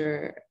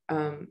literature,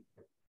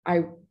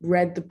 I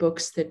read the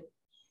books that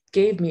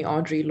gave me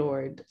Audre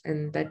Lorde,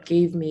 and that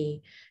gave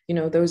me, you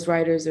know, those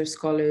writers or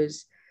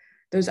scholars,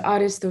 those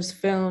artists, those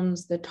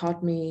films that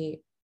taught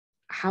me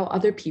how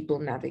other people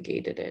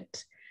navigated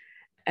it.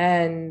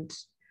 And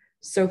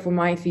so for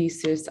my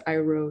thesis, I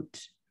wrote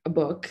a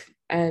book,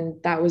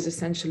 and that was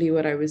essentially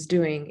what I was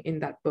doing in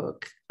that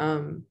book.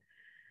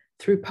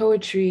 Through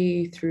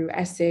poetry, through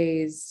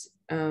essays,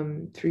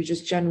 through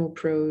just general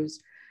prose.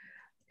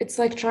 It's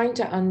like trying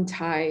to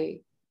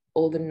untie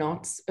all the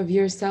knots of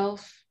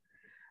yourself.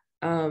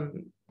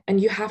 And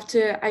you have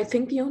to, I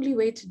think the only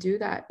way to do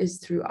that is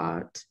through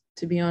art,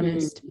 to be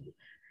honest.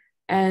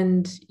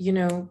 And, you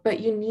know,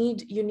 but you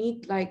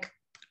need like,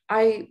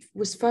 I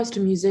was first a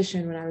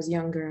musician when I was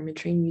younger. I'm a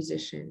trained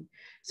musician.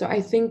 So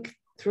I think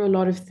through a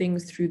lot of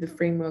things through the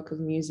framework of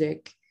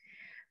music,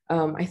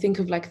 I think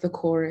of like the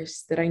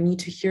chorus, that I need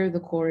to hear the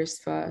chorus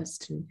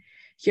first and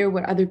hear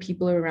what other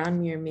people around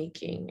me are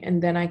making.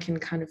 And then I can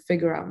kind of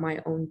figure out my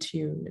own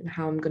tune and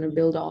how I'm going to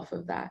build off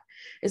of that.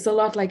 It's a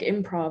lot like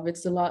improv.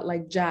 It's a lot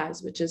like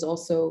jazz, which is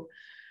also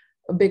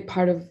a big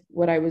part of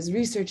what I was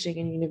researching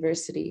in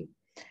university.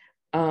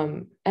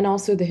 And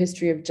also the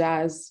history of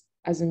jazz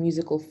as a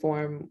musical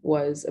form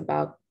was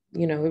about,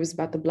 you know, it was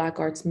about the Black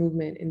arts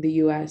movement in the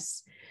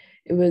US.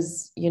 It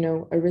was, you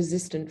know, a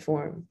resistant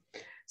form.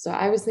 So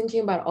I was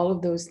thinking about all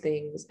of those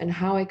things and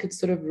how I could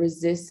sort of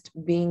resist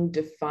being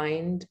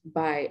defined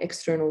by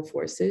external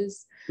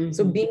forces.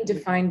 So being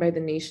defined by the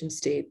nation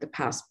state, the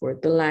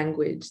passport, the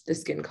language, the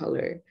skin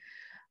color.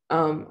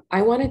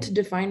 I wanted to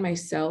define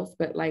myself,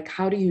 but like,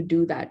 how do you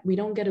do that? We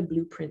don't get a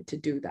blueprint to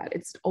do that.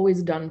 It's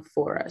always done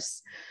for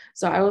us.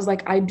 So I was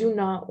like, I do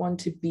not want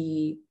to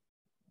be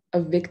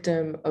a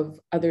victim of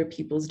other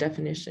people's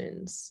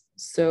definitions.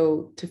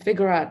 So to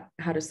figure out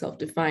how to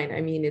self-define, I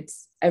mean,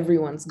 it's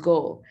everyone's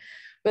goal.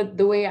 But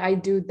the way I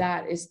do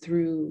that is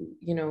through,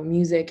 you know,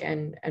 music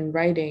and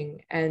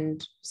writing.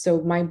 And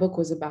so my book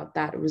was about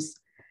that. It was,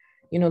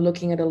 you know,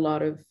 looking at a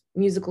lot of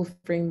musical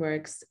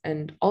frameworks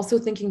and also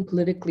thinking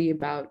politically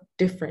about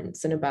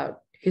difference and about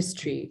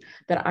history,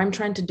 that I'm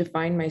trying to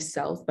define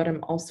myself, but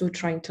I'm also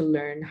trying to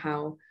learn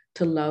how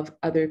to love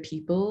other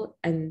people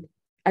and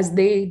as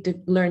they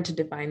learn to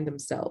define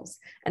themselves.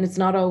 And it's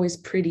not always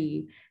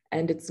pretty.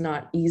 and it's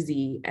not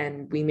easy,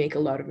 and we make a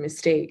lot of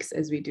mistakes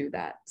as we do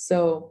that.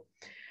 So,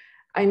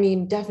 I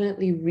mean,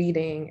 definitely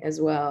reading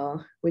as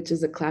well, which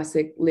is a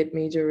classic lit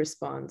major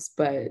response,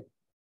 but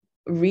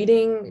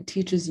reading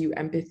teaches you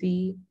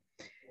empathy,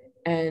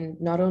 and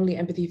not only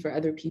empathy for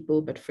other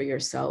people, but for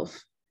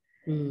yourself.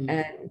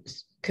 And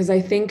because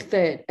I think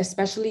that,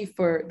 especially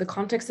for the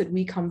context that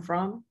we come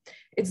from,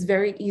 it's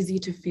very easy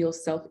to feel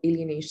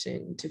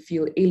self-alienation, to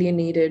feel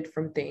alienated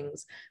from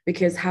things,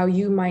 because how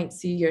you might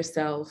see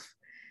yourself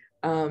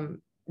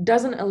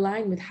doesn't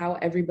align with how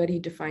everybody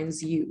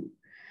defines you.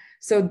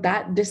 So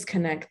that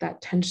disconnect,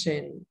 that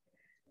tension,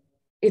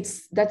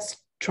 that's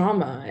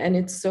trauma, and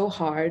it's so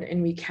hard,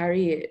 and we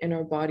carry it in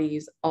our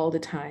bodies all the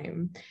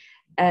time.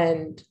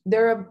 And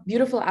there are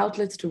beautiful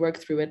outlets to work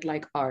through it,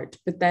 like art,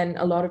 but then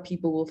a lot of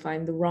people will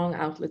find the wrong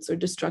outlets or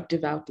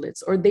destructive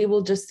outlets, or they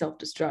will just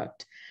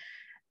self-destruct.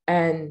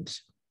 And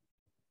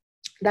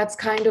that's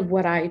kind of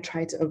what I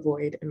try to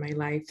avoid in my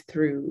life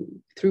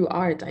through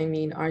art. I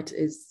mean, art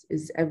is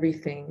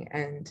everything,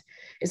 and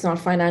it's not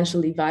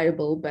financially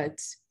viable, but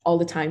all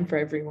the time for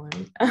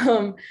everyone.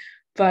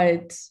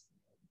 But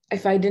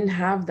if I didn't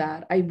have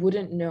that, I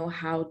wouldn't know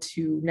how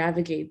to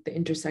navigate the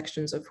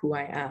intersections of who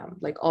I am,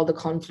 like all the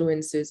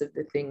confluences of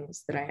the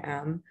things that I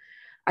am.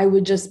 I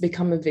would just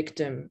become a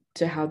victim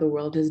to how the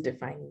world has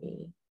defined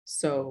me.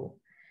 So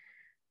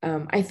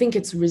I think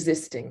it's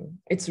resisting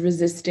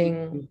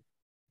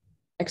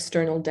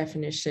external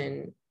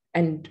definition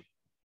and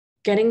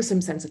getting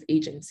some sense of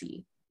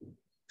agency.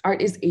 Art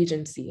is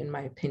agency, in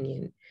my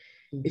opinion,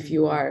 if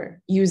you are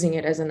using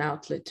it as an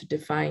outlet to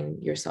define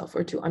yourself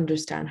or to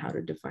understand how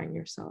to define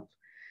yourself.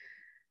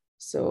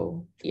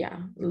 So yeah,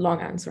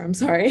 long answer, I'm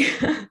sorry.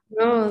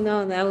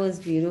 No, that was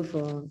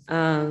beautiful.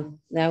 That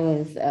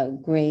was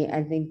great.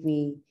 I think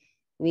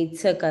we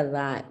took a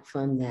lot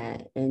from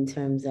that in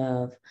terms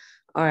of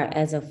art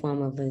as a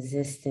form of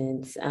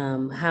resistance,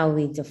 how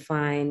we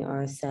define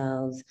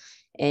ourselves,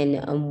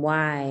 and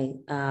why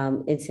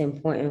it's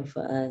important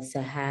for us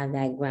to have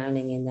that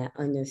grounding and that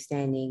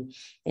understanding.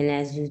 And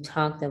as you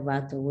talked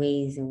about the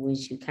ways in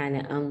which you kind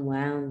of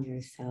unwound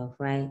yourself,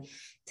 right,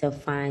 to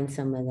find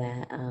some of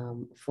that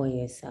for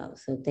yourself.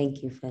 So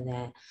thank you for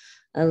that.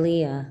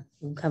 Aleya,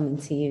 I'm coming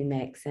to you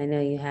next. I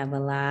know you have a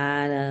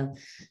lot of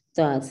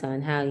thoughts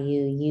on how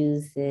you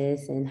use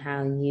this and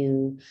how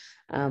you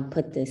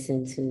put this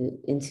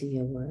into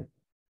your work.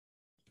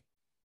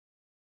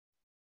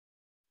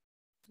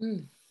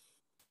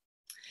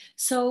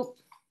 So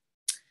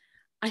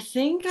I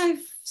think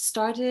I've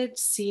started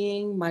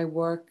seeing my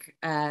work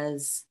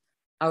as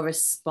a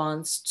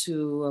response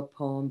to a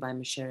poem by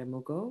Michere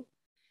Mugo.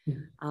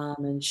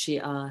 And she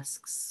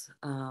asks,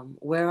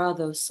 where are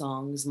those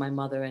songs my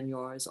mother and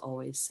yours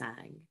always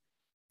sang,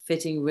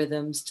 fitting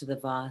rhythms to the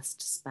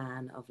vast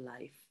span of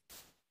life?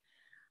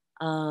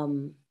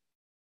 And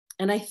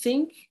I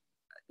think,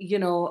 you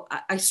know,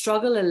 I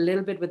struggle a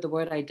little bit with the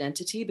word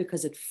identity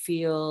because it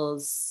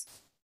feels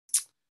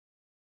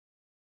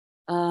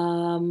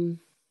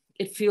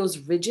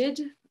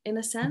rigid in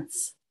a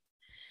sense.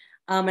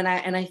 And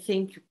I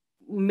think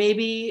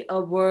maybe a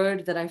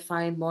word that I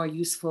find more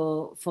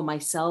useful for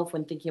myself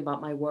when thinking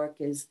about my work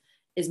is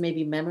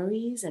maybe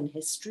memories and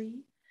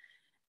history,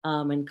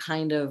 and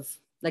kind of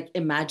like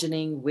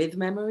imagining with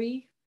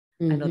memory.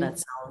 I know that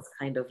sounds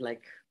kind of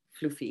like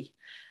floofy,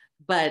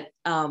 but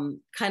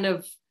kind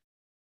of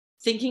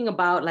thinking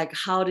about like,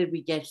 how did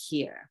we get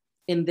here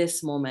in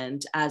this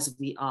moment as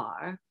we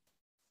are,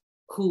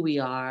 who we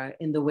are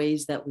in the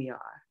ways that we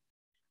are.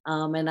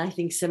 And I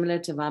think similar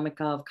to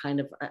Vamika of kind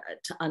of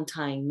to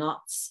untying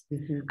knots,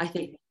 I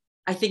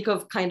think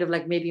of kind of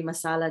like maybe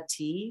masala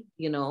tea,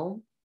 you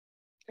know,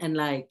 and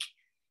like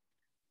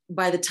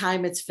by the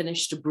time it's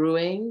finished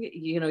brewing,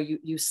 you know,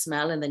 you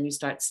smell and then you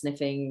start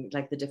sniffing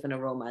like the different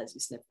aromas. You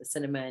sniff the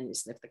cinnamon, you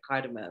sniff the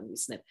cardamom, you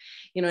sniff,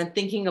 you know, and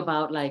thinking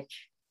about like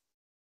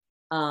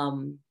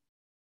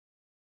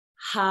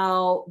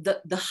how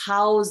the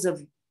hows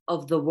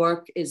of the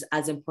work is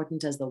as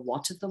important as the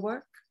what of the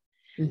work.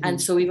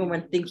 And so even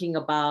when thinking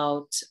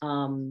about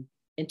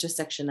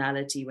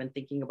intersectionality, when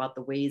thinking about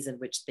the ways in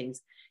which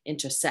things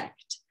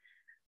intersect,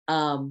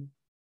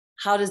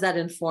 how does that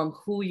inform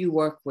who you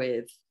work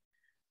with,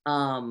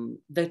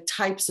 the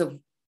types of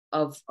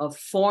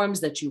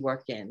forms that you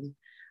work in?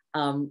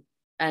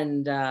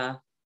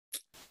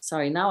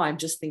 Sorry, now I'm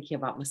just thinking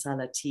about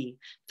masala tea.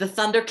 The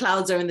thunder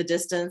clouds are in the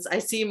distance. I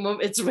see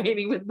it's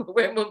raining with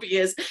where Mūmbi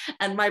is,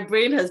 and my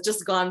brain has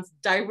just gone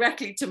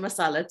directly to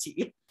masala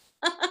tea.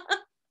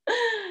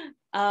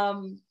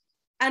 And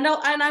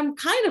I'm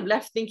kind of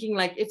left thinking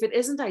like, if it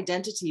isn't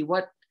identity,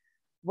 what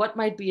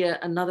might be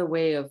another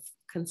way of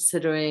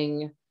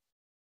considering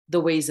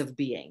the ways of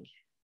being?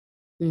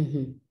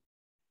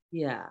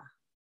 Yeah.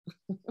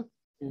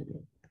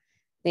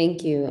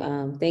 Thank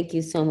you. Thank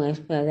you so much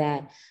for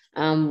that.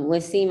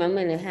 Waseem, I'm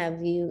going to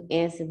have you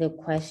answer the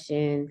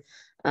question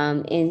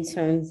in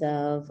terms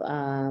of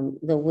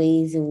the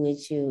ways in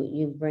which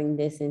you bring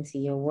this into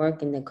your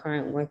work and the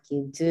current work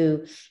you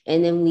do.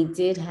 And then we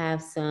did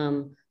have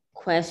some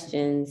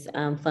questions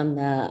from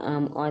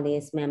the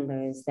audience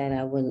members that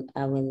I would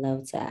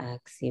love to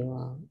ask you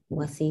all.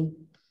 Waseem?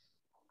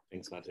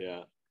 Thanks,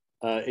 Fatiah.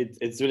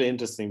 It's really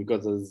interesting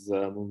because as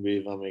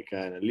Mūmbi,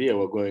 Vamika, and Aleya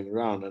were going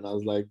around, and I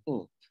was like,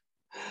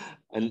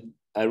 and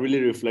I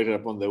really reflected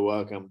upon the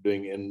work I'm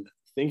doing, and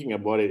thinking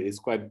about it is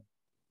quite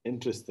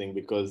interesting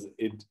because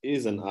it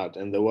is an art,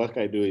 and the work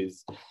I do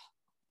is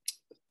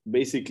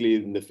basically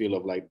in the field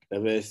of like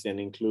diversity and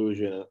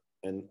inclusion,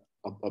 and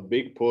a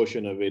big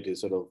portion of it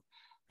is sort of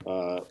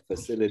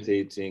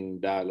facilitating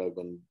dialogue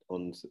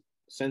on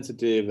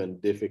sensitive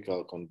and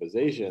difficult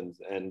conversations.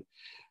 And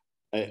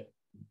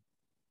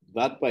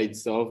that by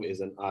itself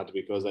is an art,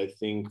 because I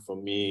think for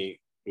me,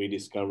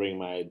 rediscovering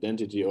my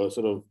identity or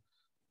sort of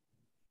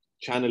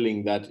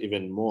channeling that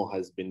even more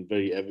has been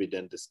very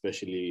evident,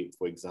 especially,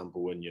 for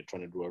example, when you're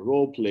trying to do a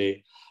role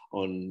play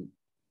on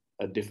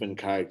a different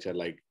character,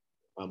 like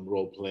I'm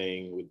role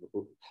playing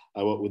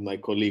I work with my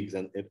colleagues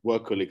and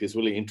work colleagues. It's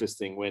really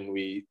interesting when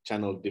we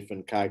channel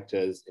different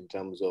characters in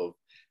terms of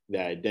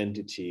their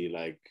identity,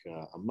 like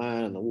a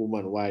man, a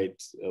woman,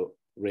 white,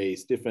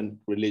 race, different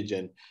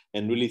religion,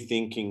 and really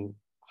thinking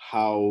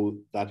how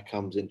that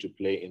comes into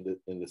play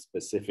in the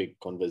specific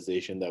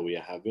conversation that we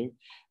are having.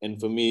 And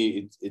for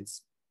me,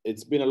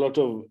 it's been a lot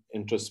of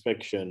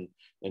introspection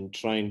and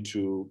trying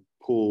to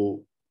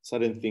pull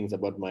certain things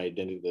about my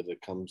identity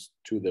that comes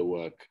to the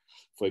work.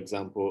 For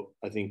example,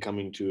 I think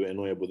coming to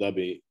NYU Abu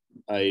Dhabi,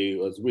 I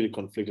was really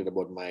conflicted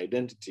about my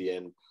identity,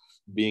 and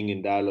being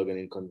in dialogue and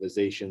in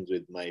conversations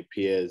with my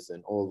peers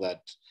and all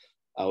that,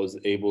 I was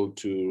able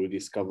to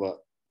rediscover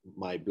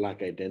my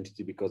Black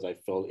identity because I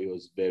felt it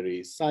was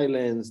very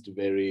silenced,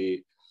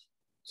 very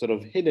sort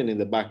of hidden in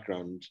the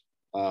background.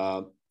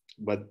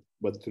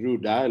 But through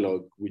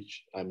dialogue,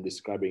 which I'm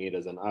describing it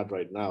as an art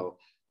right now,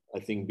 I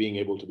think being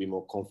able to be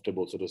more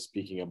comfortable sort of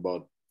speaking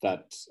about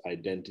that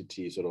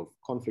identity sort of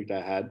conflict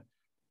I had.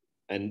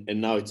 And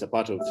now it's a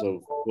part of sort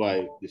of who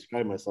I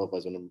describe myself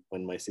as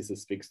when my sister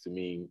speaks to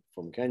me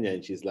from Kenya,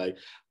 and she's like,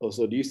 oh,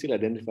 so do you still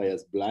identify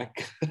as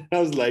Black? I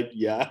was like,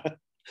 yeah.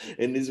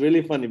 And it's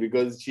really funny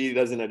because she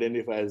doesn't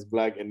identify as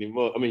Black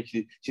anymore. I mean,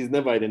 she's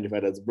never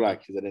identified as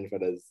Black. She's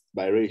identified as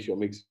biracial,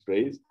 mixed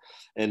race.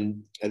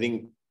 And I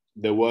think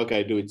the work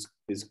I do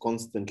is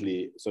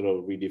constantly sort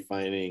of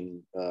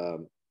redefining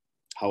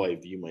how I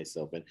view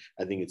myself. And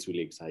I think it's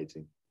really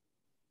exciting.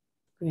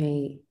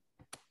 Great.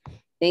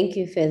 Thank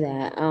you for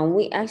that.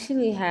 We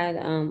actually had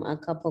a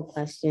couple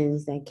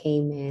questions that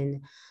came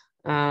in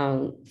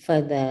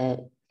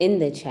in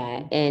the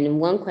chat. And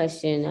one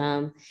question,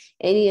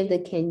 any of the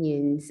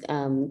Kenyans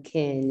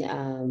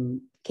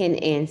can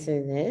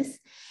answer this.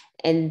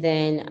 And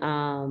then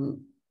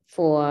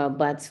for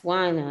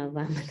Botswana,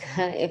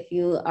 Vamika, if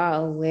you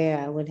are aware,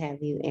 I would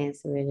have you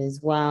answer it as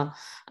well.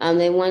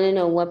 They want to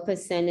know what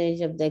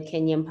percentage of the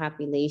Kenyan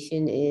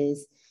population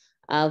is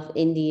of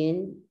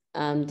Indian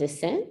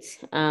descent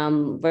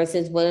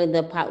versus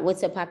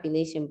what's the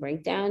population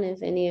breakdown,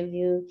 if any of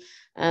you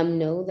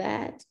know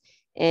that.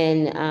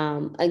 And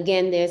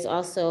again, there's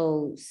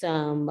also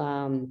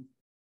some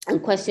a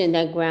question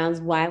that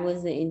grounds why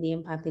was the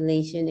Indian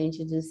population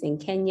introduced in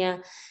Kenya,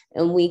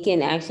 and we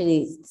can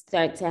actually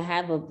start to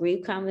have a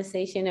brief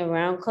conversation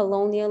around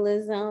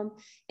colonialism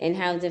and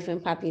how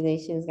different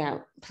populations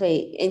got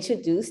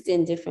introduced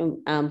in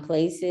different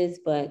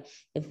places. But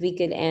if we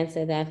could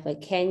answer that for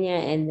Kenya,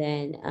 and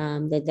then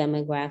the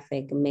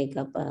demographic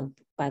makeup of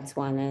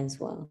Botswana as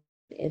well,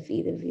 if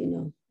either of you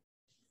know.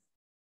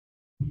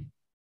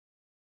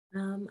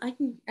 I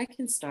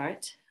can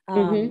start.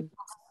 Mm-hmm.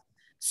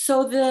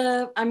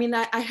 So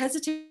I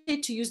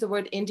hesitate to use the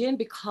word Indian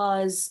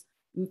because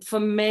for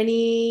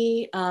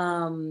many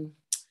Kenyans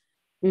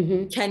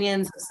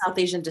of South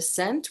Asian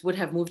descent would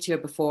have moved here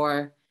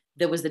before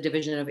there was the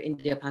division of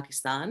India,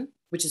 Pakistan,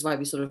 which is why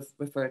we sort of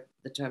refer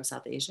the term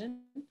South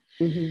Asian.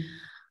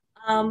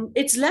 Mm-hmm.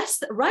 It's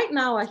less, right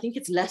now, I think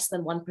it's less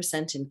than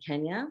 1% in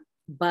Kenya.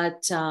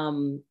 But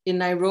in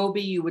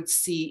Nairobi, you would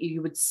see,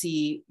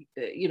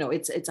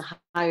 it's a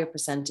higher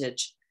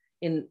percentage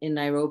in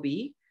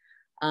Nairobi.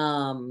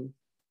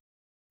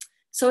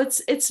 So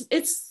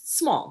it's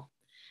small,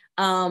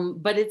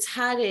 but it's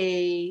had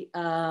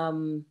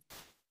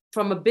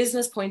from a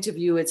business point of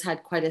view, it's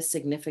had quite a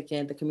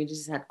significant, the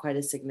community's had quite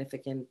a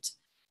significant,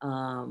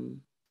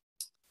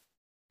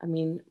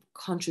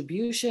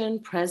 contribution,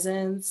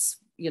 presence,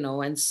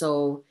 and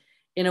so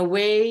in a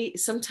way,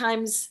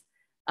 sometimes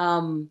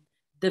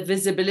the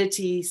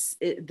visibility,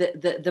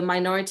 the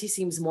minority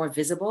seems more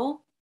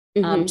visible,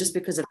 just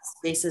because of the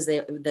spaces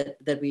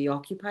that we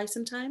occupy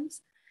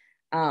sometimes.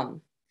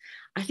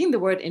 I think the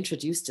word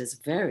introduced is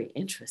very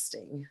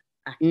interesting,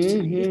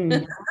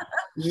 actually.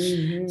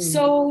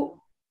 So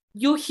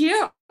you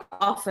hear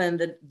often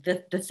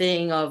the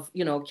thing of,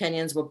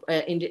 Kenyans were,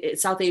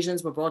 South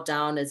Asians were brought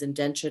down as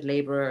indentured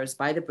laborers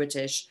by the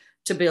British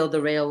to build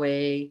the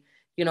railway,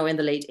 in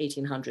the late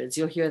 1800s.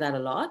 You'll hear that a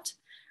lot,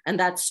 and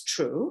that's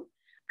true.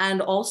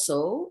 And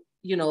also,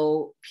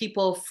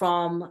 people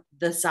from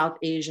the South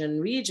Asian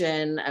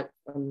region, a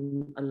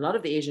lot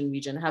of the Asian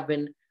region have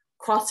been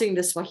crossing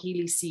the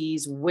Swahili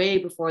seas way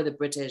before the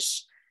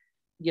British,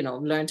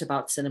 learned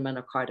about cinnamon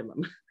or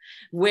cardamom,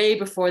 way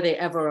before they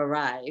ever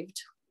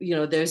arrived.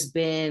 There's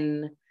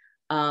been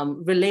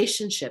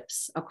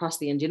relationships across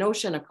the Indian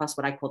Ocean, across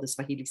what I call the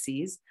Swahili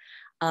seas.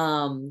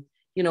 I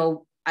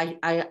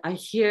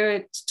hear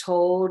it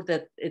told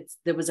that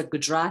there was a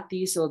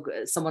Gujarati, so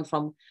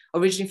someone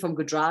originally from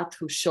Gujarat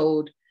who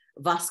showed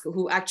Vasco,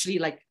 who actually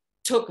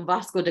took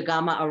Vasco da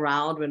Gama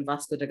around when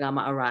Vasco da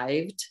Gama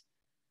arrived.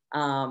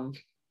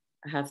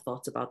 I have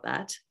thoughts about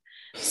that.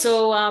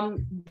 So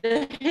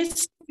the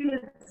history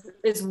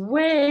is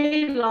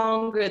way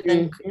longer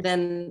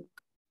than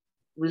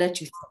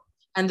let you think.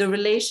 And the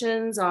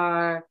relations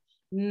are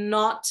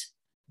not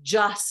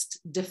just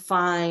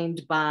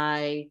defined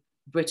by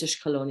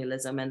British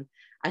colonialism. And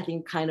I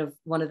think kind of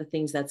one of the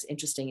things that's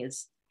interesting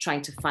is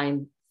trying to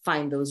find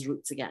those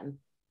roots again.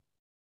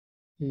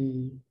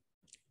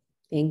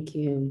 Thank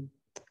you.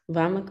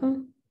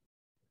 Vamika?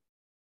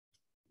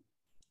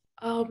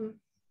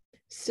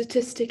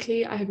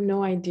 Statistically, I have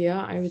no idea.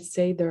 I would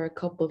say there are a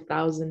couple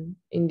thousand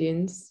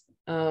Indians.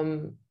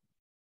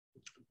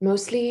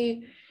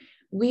 Mostly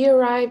we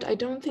arrived, I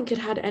don't think it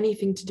had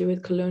anything to do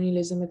with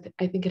colonialism.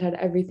 I think it had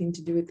everything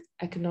to do with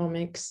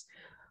economics,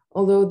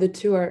 although the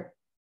two are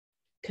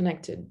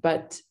connected,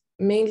 but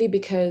mainly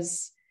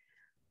because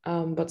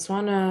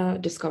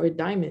Botswana discovered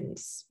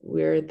diamonds.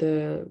 We're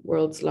the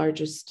world's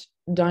largest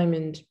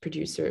diamond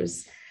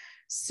producers.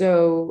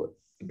 So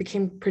it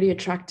became pretty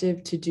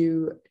attractive to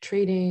do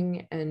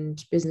trading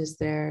and business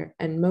there.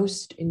 And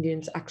most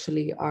Indians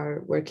actually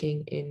are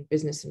working in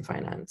business and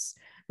finance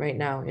right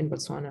now in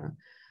Botswana,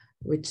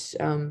 which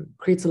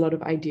creates a lot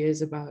of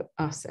ideas about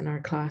us and our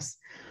class.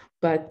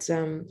 But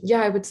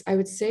yeah, I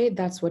would say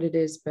that's what it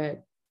is,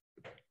 but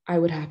I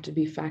would have to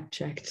be fact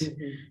checked.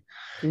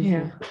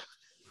 Yeah.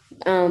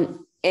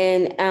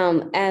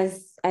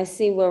 As I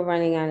see we're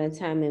running out of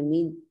time and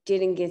we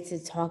didn't get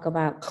to talk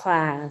about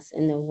class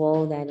and the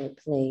role that it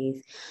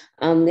plays.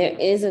 There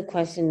is a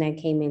question that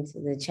came into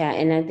the chat,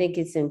 and I think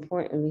it's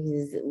important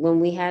because when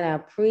we had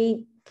our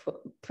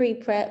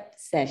pre-prep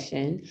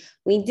session,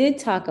 we did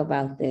talk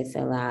about this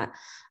a lot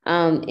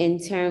in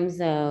terms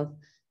of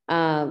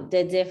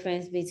the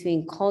difference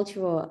between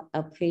cultural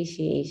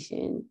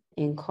appreciation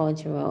and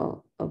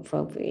cultural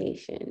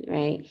appropriation,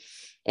 right?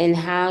 And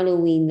how do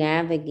we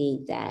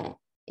navigate that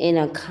in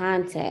a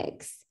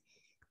context,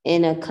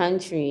 in a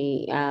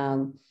country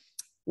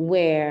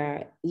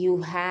where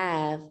you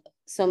have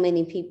so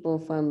many people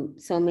from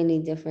so many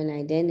different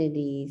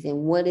identities,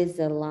 and what is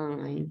the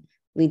line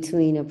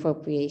between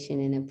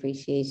appropriation and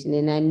appreciation?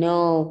 And I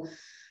know,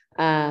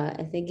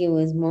 I think it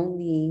was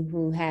Mūmbi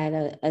who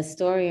had a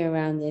story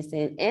around this,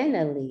 and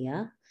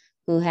Aleya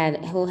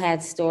who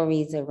had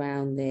stories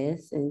around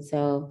this. And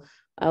so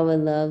I would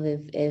love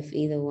if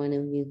either one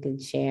of you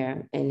could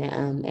share, and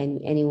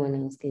anyone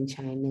else can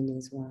chime in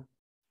as well.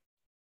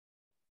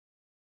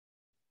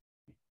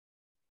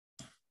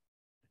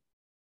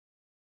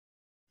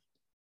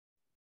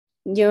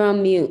 You're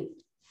on mute.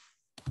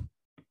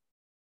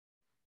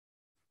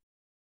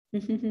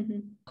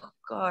 Oh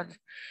God,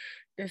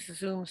 this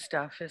Zoom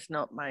stuff is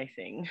not my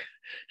thing.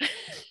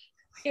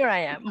 Here I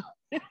am.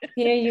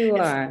 Here you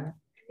are.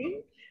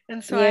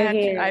 And so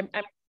I'm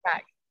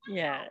back.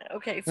 Yeah.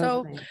 Okay.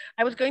 So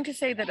I was going to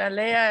say that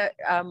Aleya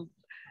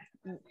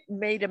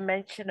made a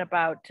mention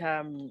about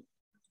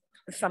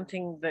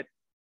something that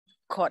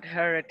caught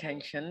her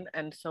attention,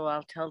 and so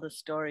I'll tell the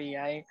story.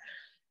 I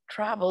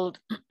traveled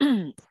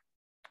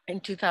in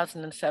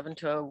 2007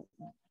 to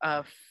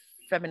a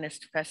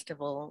feminist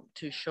festival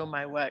to show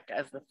my work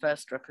as the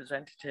first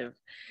representative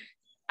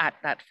at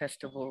that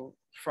festival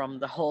from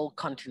the whole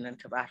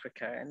continent of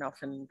Africa. And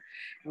often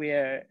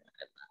we're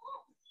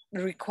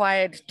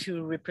required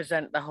to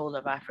represent the whole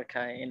of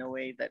Africa in a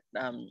way that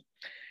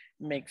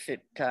makes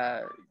it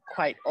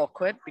quite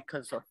awkward,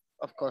 because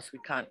of course we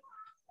can't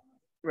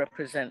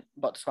represent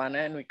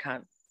Botswana, and we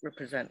can't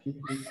represent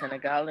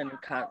Senegal, and we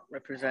can't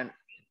represent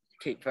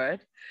Cape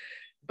Verde.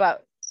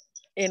 But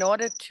in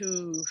order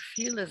to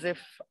feel as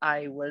if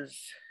I was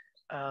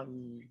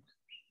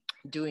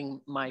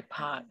doing my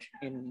part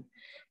in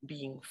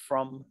being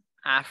from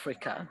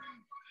Africa,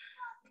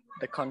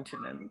 the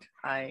continent,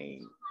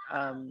 I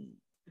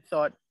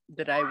thought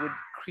that I would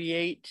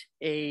create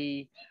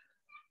a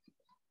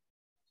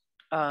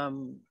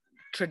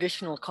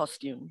traditional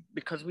costume,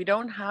 because we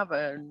don't have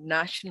a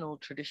national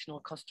traditional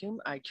costume.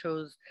 I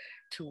chose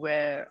to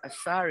wear a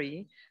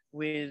sari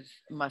with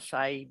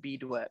Maasai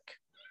beadwork.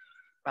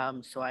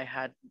 So I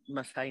had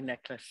Maasai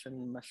necklace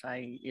and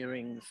Maasai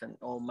earrings,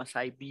 or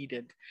Maasai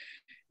beaded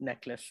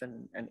necklace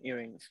and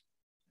earrings.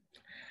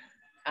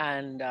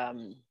 And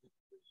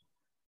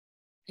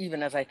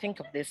even as I think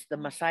of this, the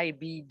Maasai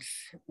beads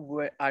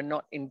are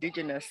not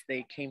indigenous.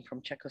 They came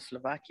from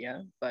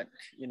Czechoslovakia, but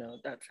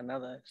that's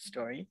another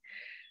story.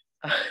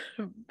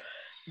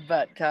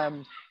 But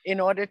in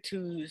order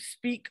to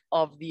speak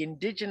of the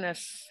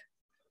indigenous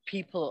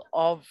people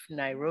of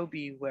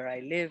Nairobi, where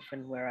I live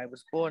and where I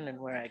was born and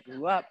where I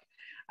grew up,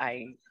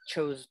 I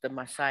chose the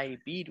Maasai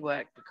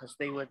beadwork because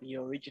they were the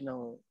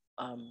original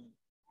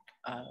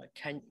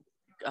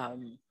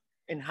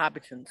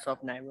inhabitants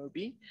of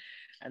Nairobi.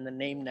 And the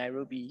name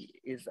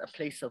Nairobi is a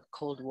place of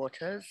cold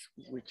waters,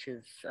 which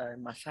is a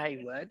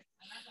Maasai word.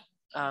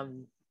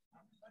 And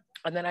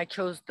then I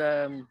chose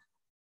the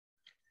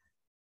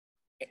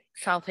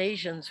South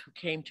Asians who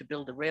came to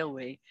build the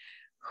railway,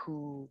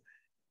 who,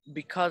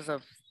 because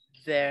of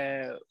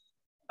their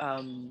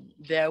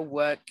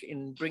work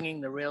in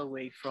bringing the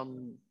railway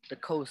from the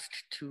coast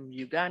to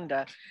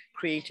Uganda,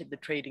 created the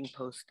trading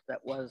post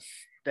that was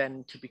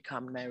then to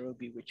become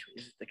Nairobi, which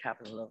is the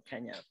capital of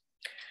Kenya.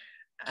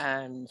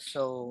 And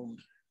so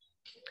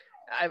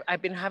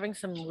I've been having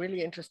some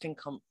really interesting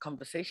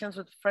conversations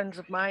with friends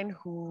of mine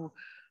who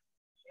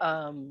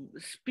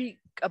speak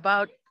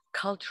about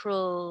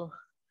cultural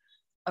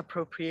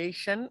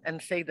appropriation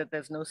and say that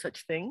there's no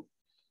such thing.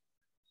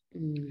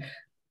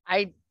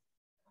 I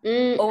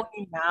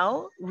only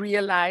now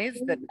realize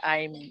that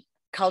I'm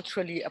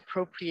culturally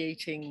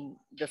appropriating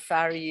the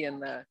Sari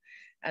and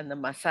the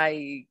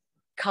Maasai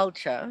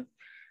culture.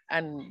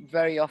 And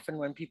very often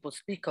when people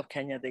speak of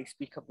Kenya, they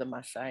speak of the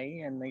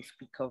Maasai, and they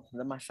speak of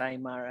the Maasai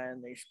Mara,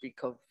 and they speak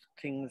of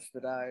things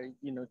that are,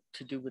 you know,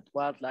 to do with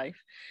wildlife.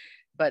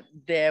 But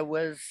there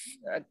was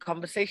a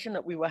conversation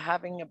that we were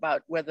having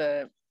about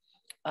whether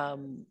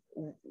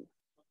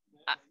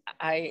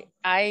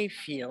I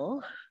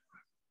feel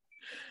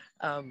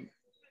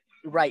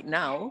right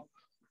now,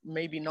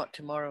 maybe not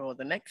tomorrow or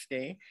the next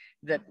day,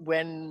 that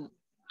when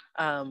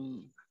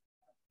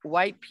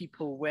white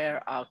people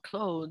wear our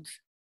clothes,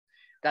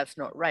 that's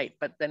not right.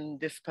 But then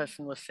this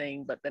person was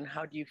saying, but then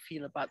how do you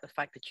feel about the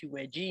fact that you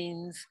wear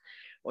jeans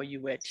or you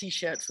wear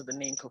t-shirts with the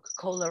name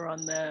Coca-Cola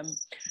on them?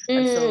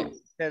 And so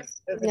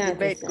there's a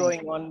debate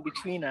going on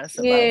between us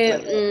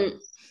about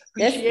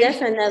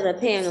that's another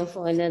panel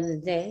for another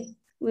day.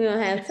 We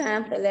don't have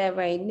time for that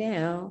right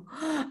now.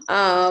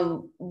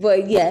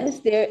 But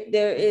yes,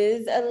 there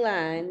is a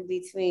line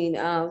between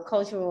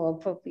cultural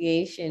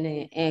appropriation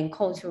and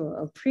cultural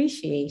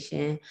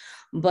appreciation.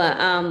 But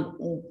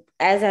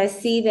as I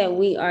see that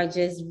we are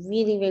just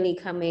really, really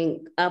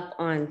coming up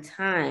on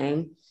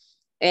time,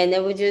 and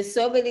there were just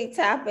so many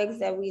topics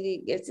that we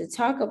didn't get to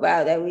talk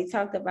about that we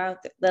talked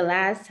about the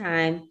last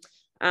time.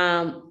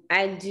 I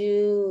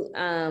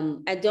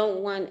don't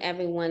want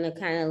everyone to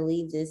kind of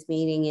leave this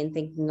meeting and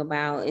thinking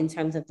about in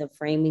terms of the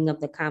framing of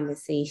the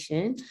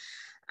conversation,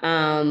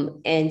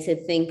 and to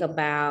think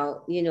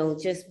about, you know,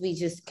 we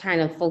just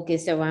kind of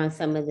focused around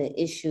some of the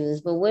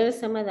issues, but what are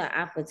some of the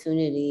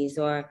opportunities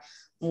or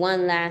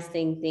one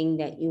lasting thing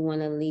that you want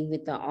to leave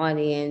with the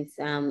audience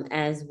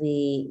as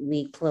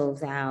we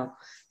close out?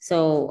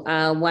 So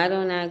why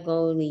don't I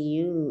go to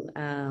you,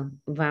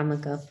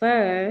 Vamika,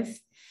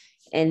 first?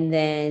 And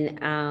then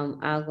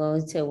I'll go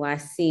to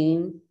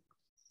Waseem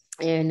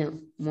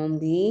and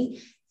Mūmbi,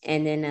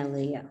 and then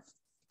Aleya.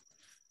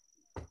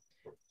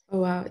 Oh,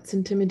 wow. It's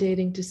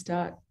intimidating to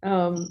start.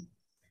 The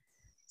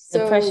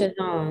pressure's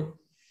on.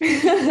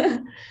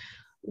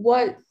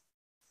 What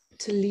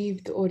to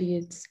leave the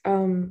audience?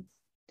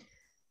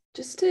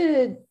 Just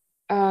to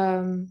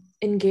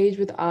engage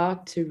with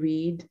art, to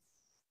read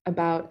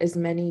about as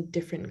many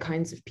different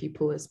kinds of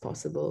people as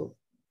possible.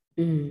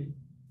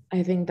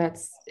 I think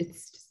it's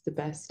just the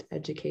best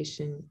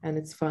education, and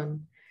it's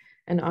fun,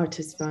 and art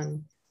is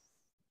fun.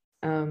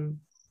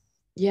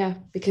 Yeah,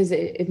 because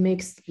it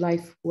makes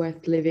life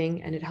worth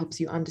living, and it helps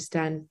you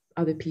understand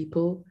other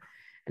people,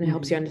 and it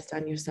helps you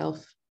understand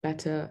yourself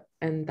better,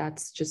 and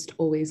that's just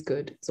always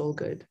good. It's all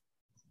good.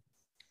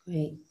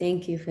 Great,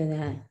 thank you for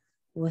that.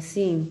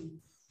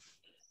 Waseem?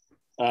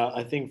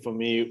 I think for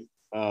me,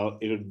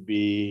 it would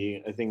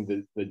be, I think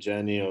the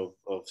journey of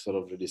sort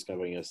of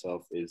rediscovering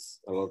yourself is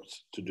a lot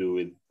to do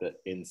with the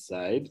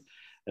inside.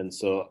 And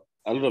so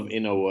a lot of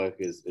inner work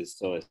is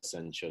so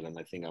essential. And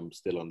I think I'm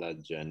still on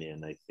that journey.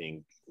 And I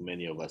think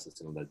many of us are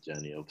still on that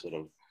journey of sort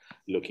of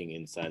looking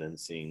inside and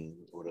seeing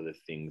what are the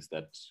things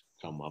that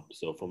come up.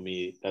 So for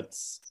me,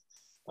 that's,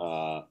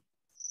 I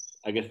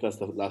guess that's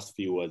the last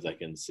few words I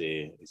can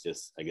say. It's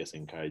just, I guess,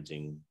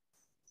 encouraging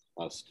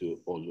us to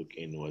all look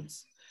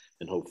inwards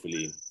and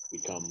hopefully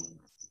become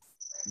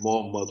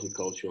more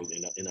multicultural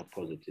in a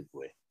positive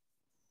way.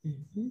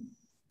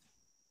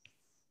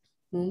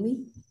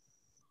 Mūmbi?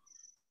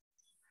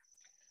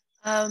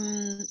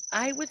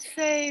 I would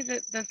say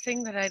that the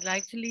thing that I'd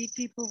like to leave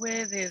people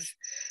with is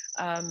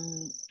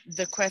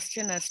the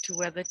question as to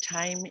whether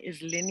time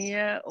is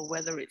linear or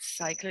whether it's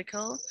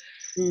cyclical.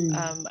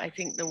 I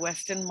think the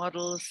Western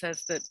model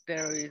says that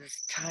there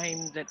is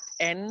time that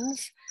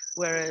ends,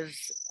 whereas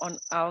on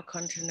our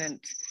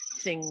continent,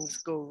 things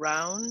go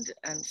round,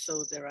 and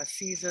so there are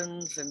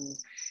seasons, and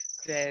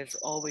there's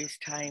always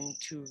time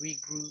to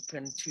regroup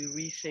and to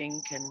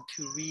rethink and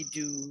to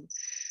redo.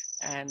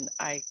 And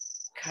I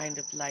kind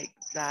of like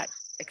that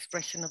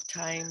expression of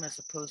time as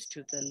opposed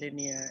to the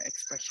linear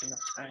expression of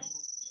time.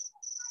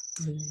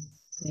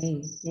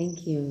 Great,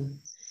 thank you.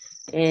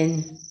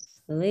 And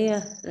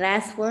Aleya,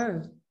 last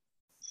word.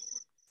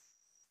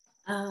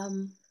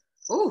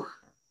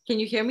 Can Can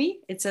you hear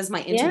me? It says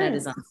my internet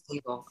is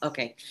unstable.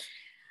 Okay.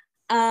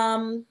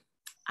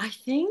 I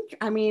think,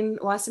 I mean,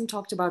 Waseem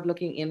talked about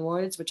looking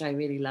inwards, which I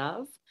really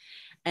love.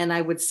 And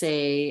I would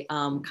say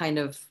kind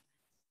of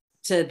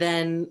to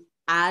then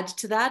add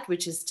to that,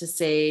 which is to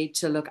say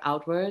to look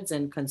outwards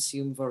and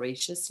consume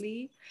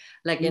voraciously,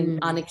 like in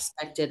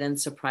unexpected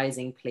and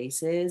surprising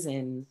places,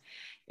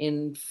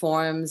 in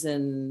forms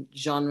and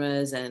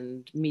genres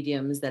and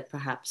mediums that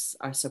perhaps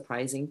are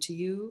surprising to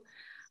you,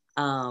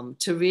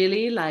 to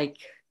really like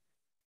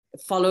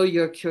follow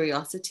your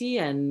curiosity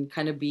and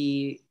kind of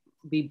be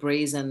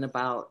brazen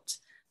about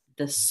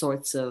the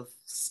sorts of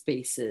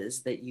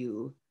spaces that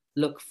you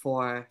look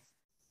for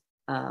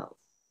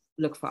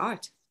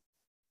art.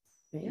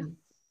 Yeah.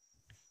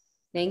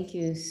 Thank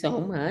you so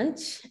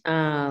much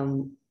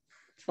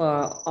for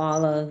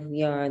all of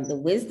the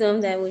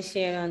wisdom that was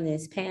shared on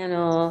this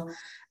panel,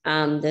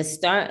 the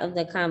start of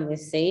the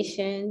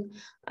conversation.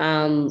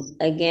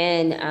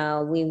 Again,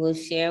 we will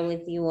share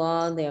with you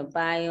all their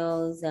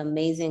bios,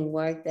 amazing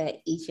work that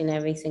each and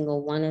every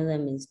single one of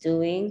them is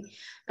doing.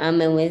 And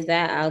with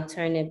that, I'll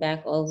turn it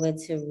back over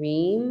to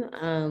Reem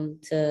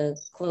to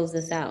close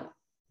us out.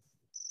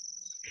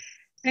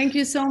 Thank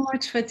you so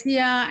much,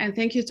 Fatiah, and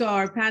thank you to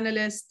our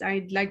panelists.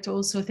 I'd like to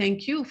also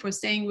thank you for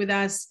staying with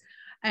us,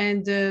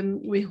 and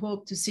we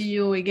hope to see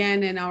you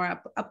again in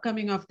our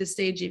upcoming Off the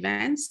Stage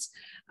events.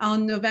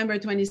 On November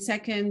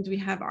 22nd, we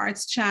have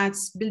Arts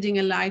Chats, Building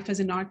a Life as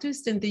an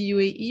Artist in the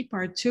UAE,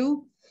 Part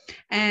 2.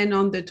 And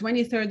on the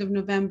 23rd of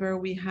November,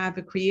 we have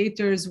a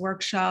Creators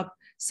Workshop,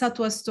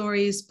 Satwa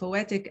Stories,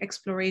 Poetic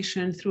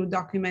Exploration through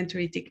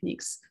Documentary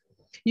Techniques.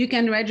 You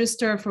can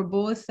register for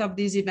both of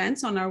these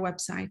events on our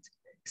website.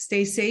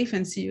 Stay safe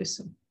and see you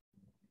soon.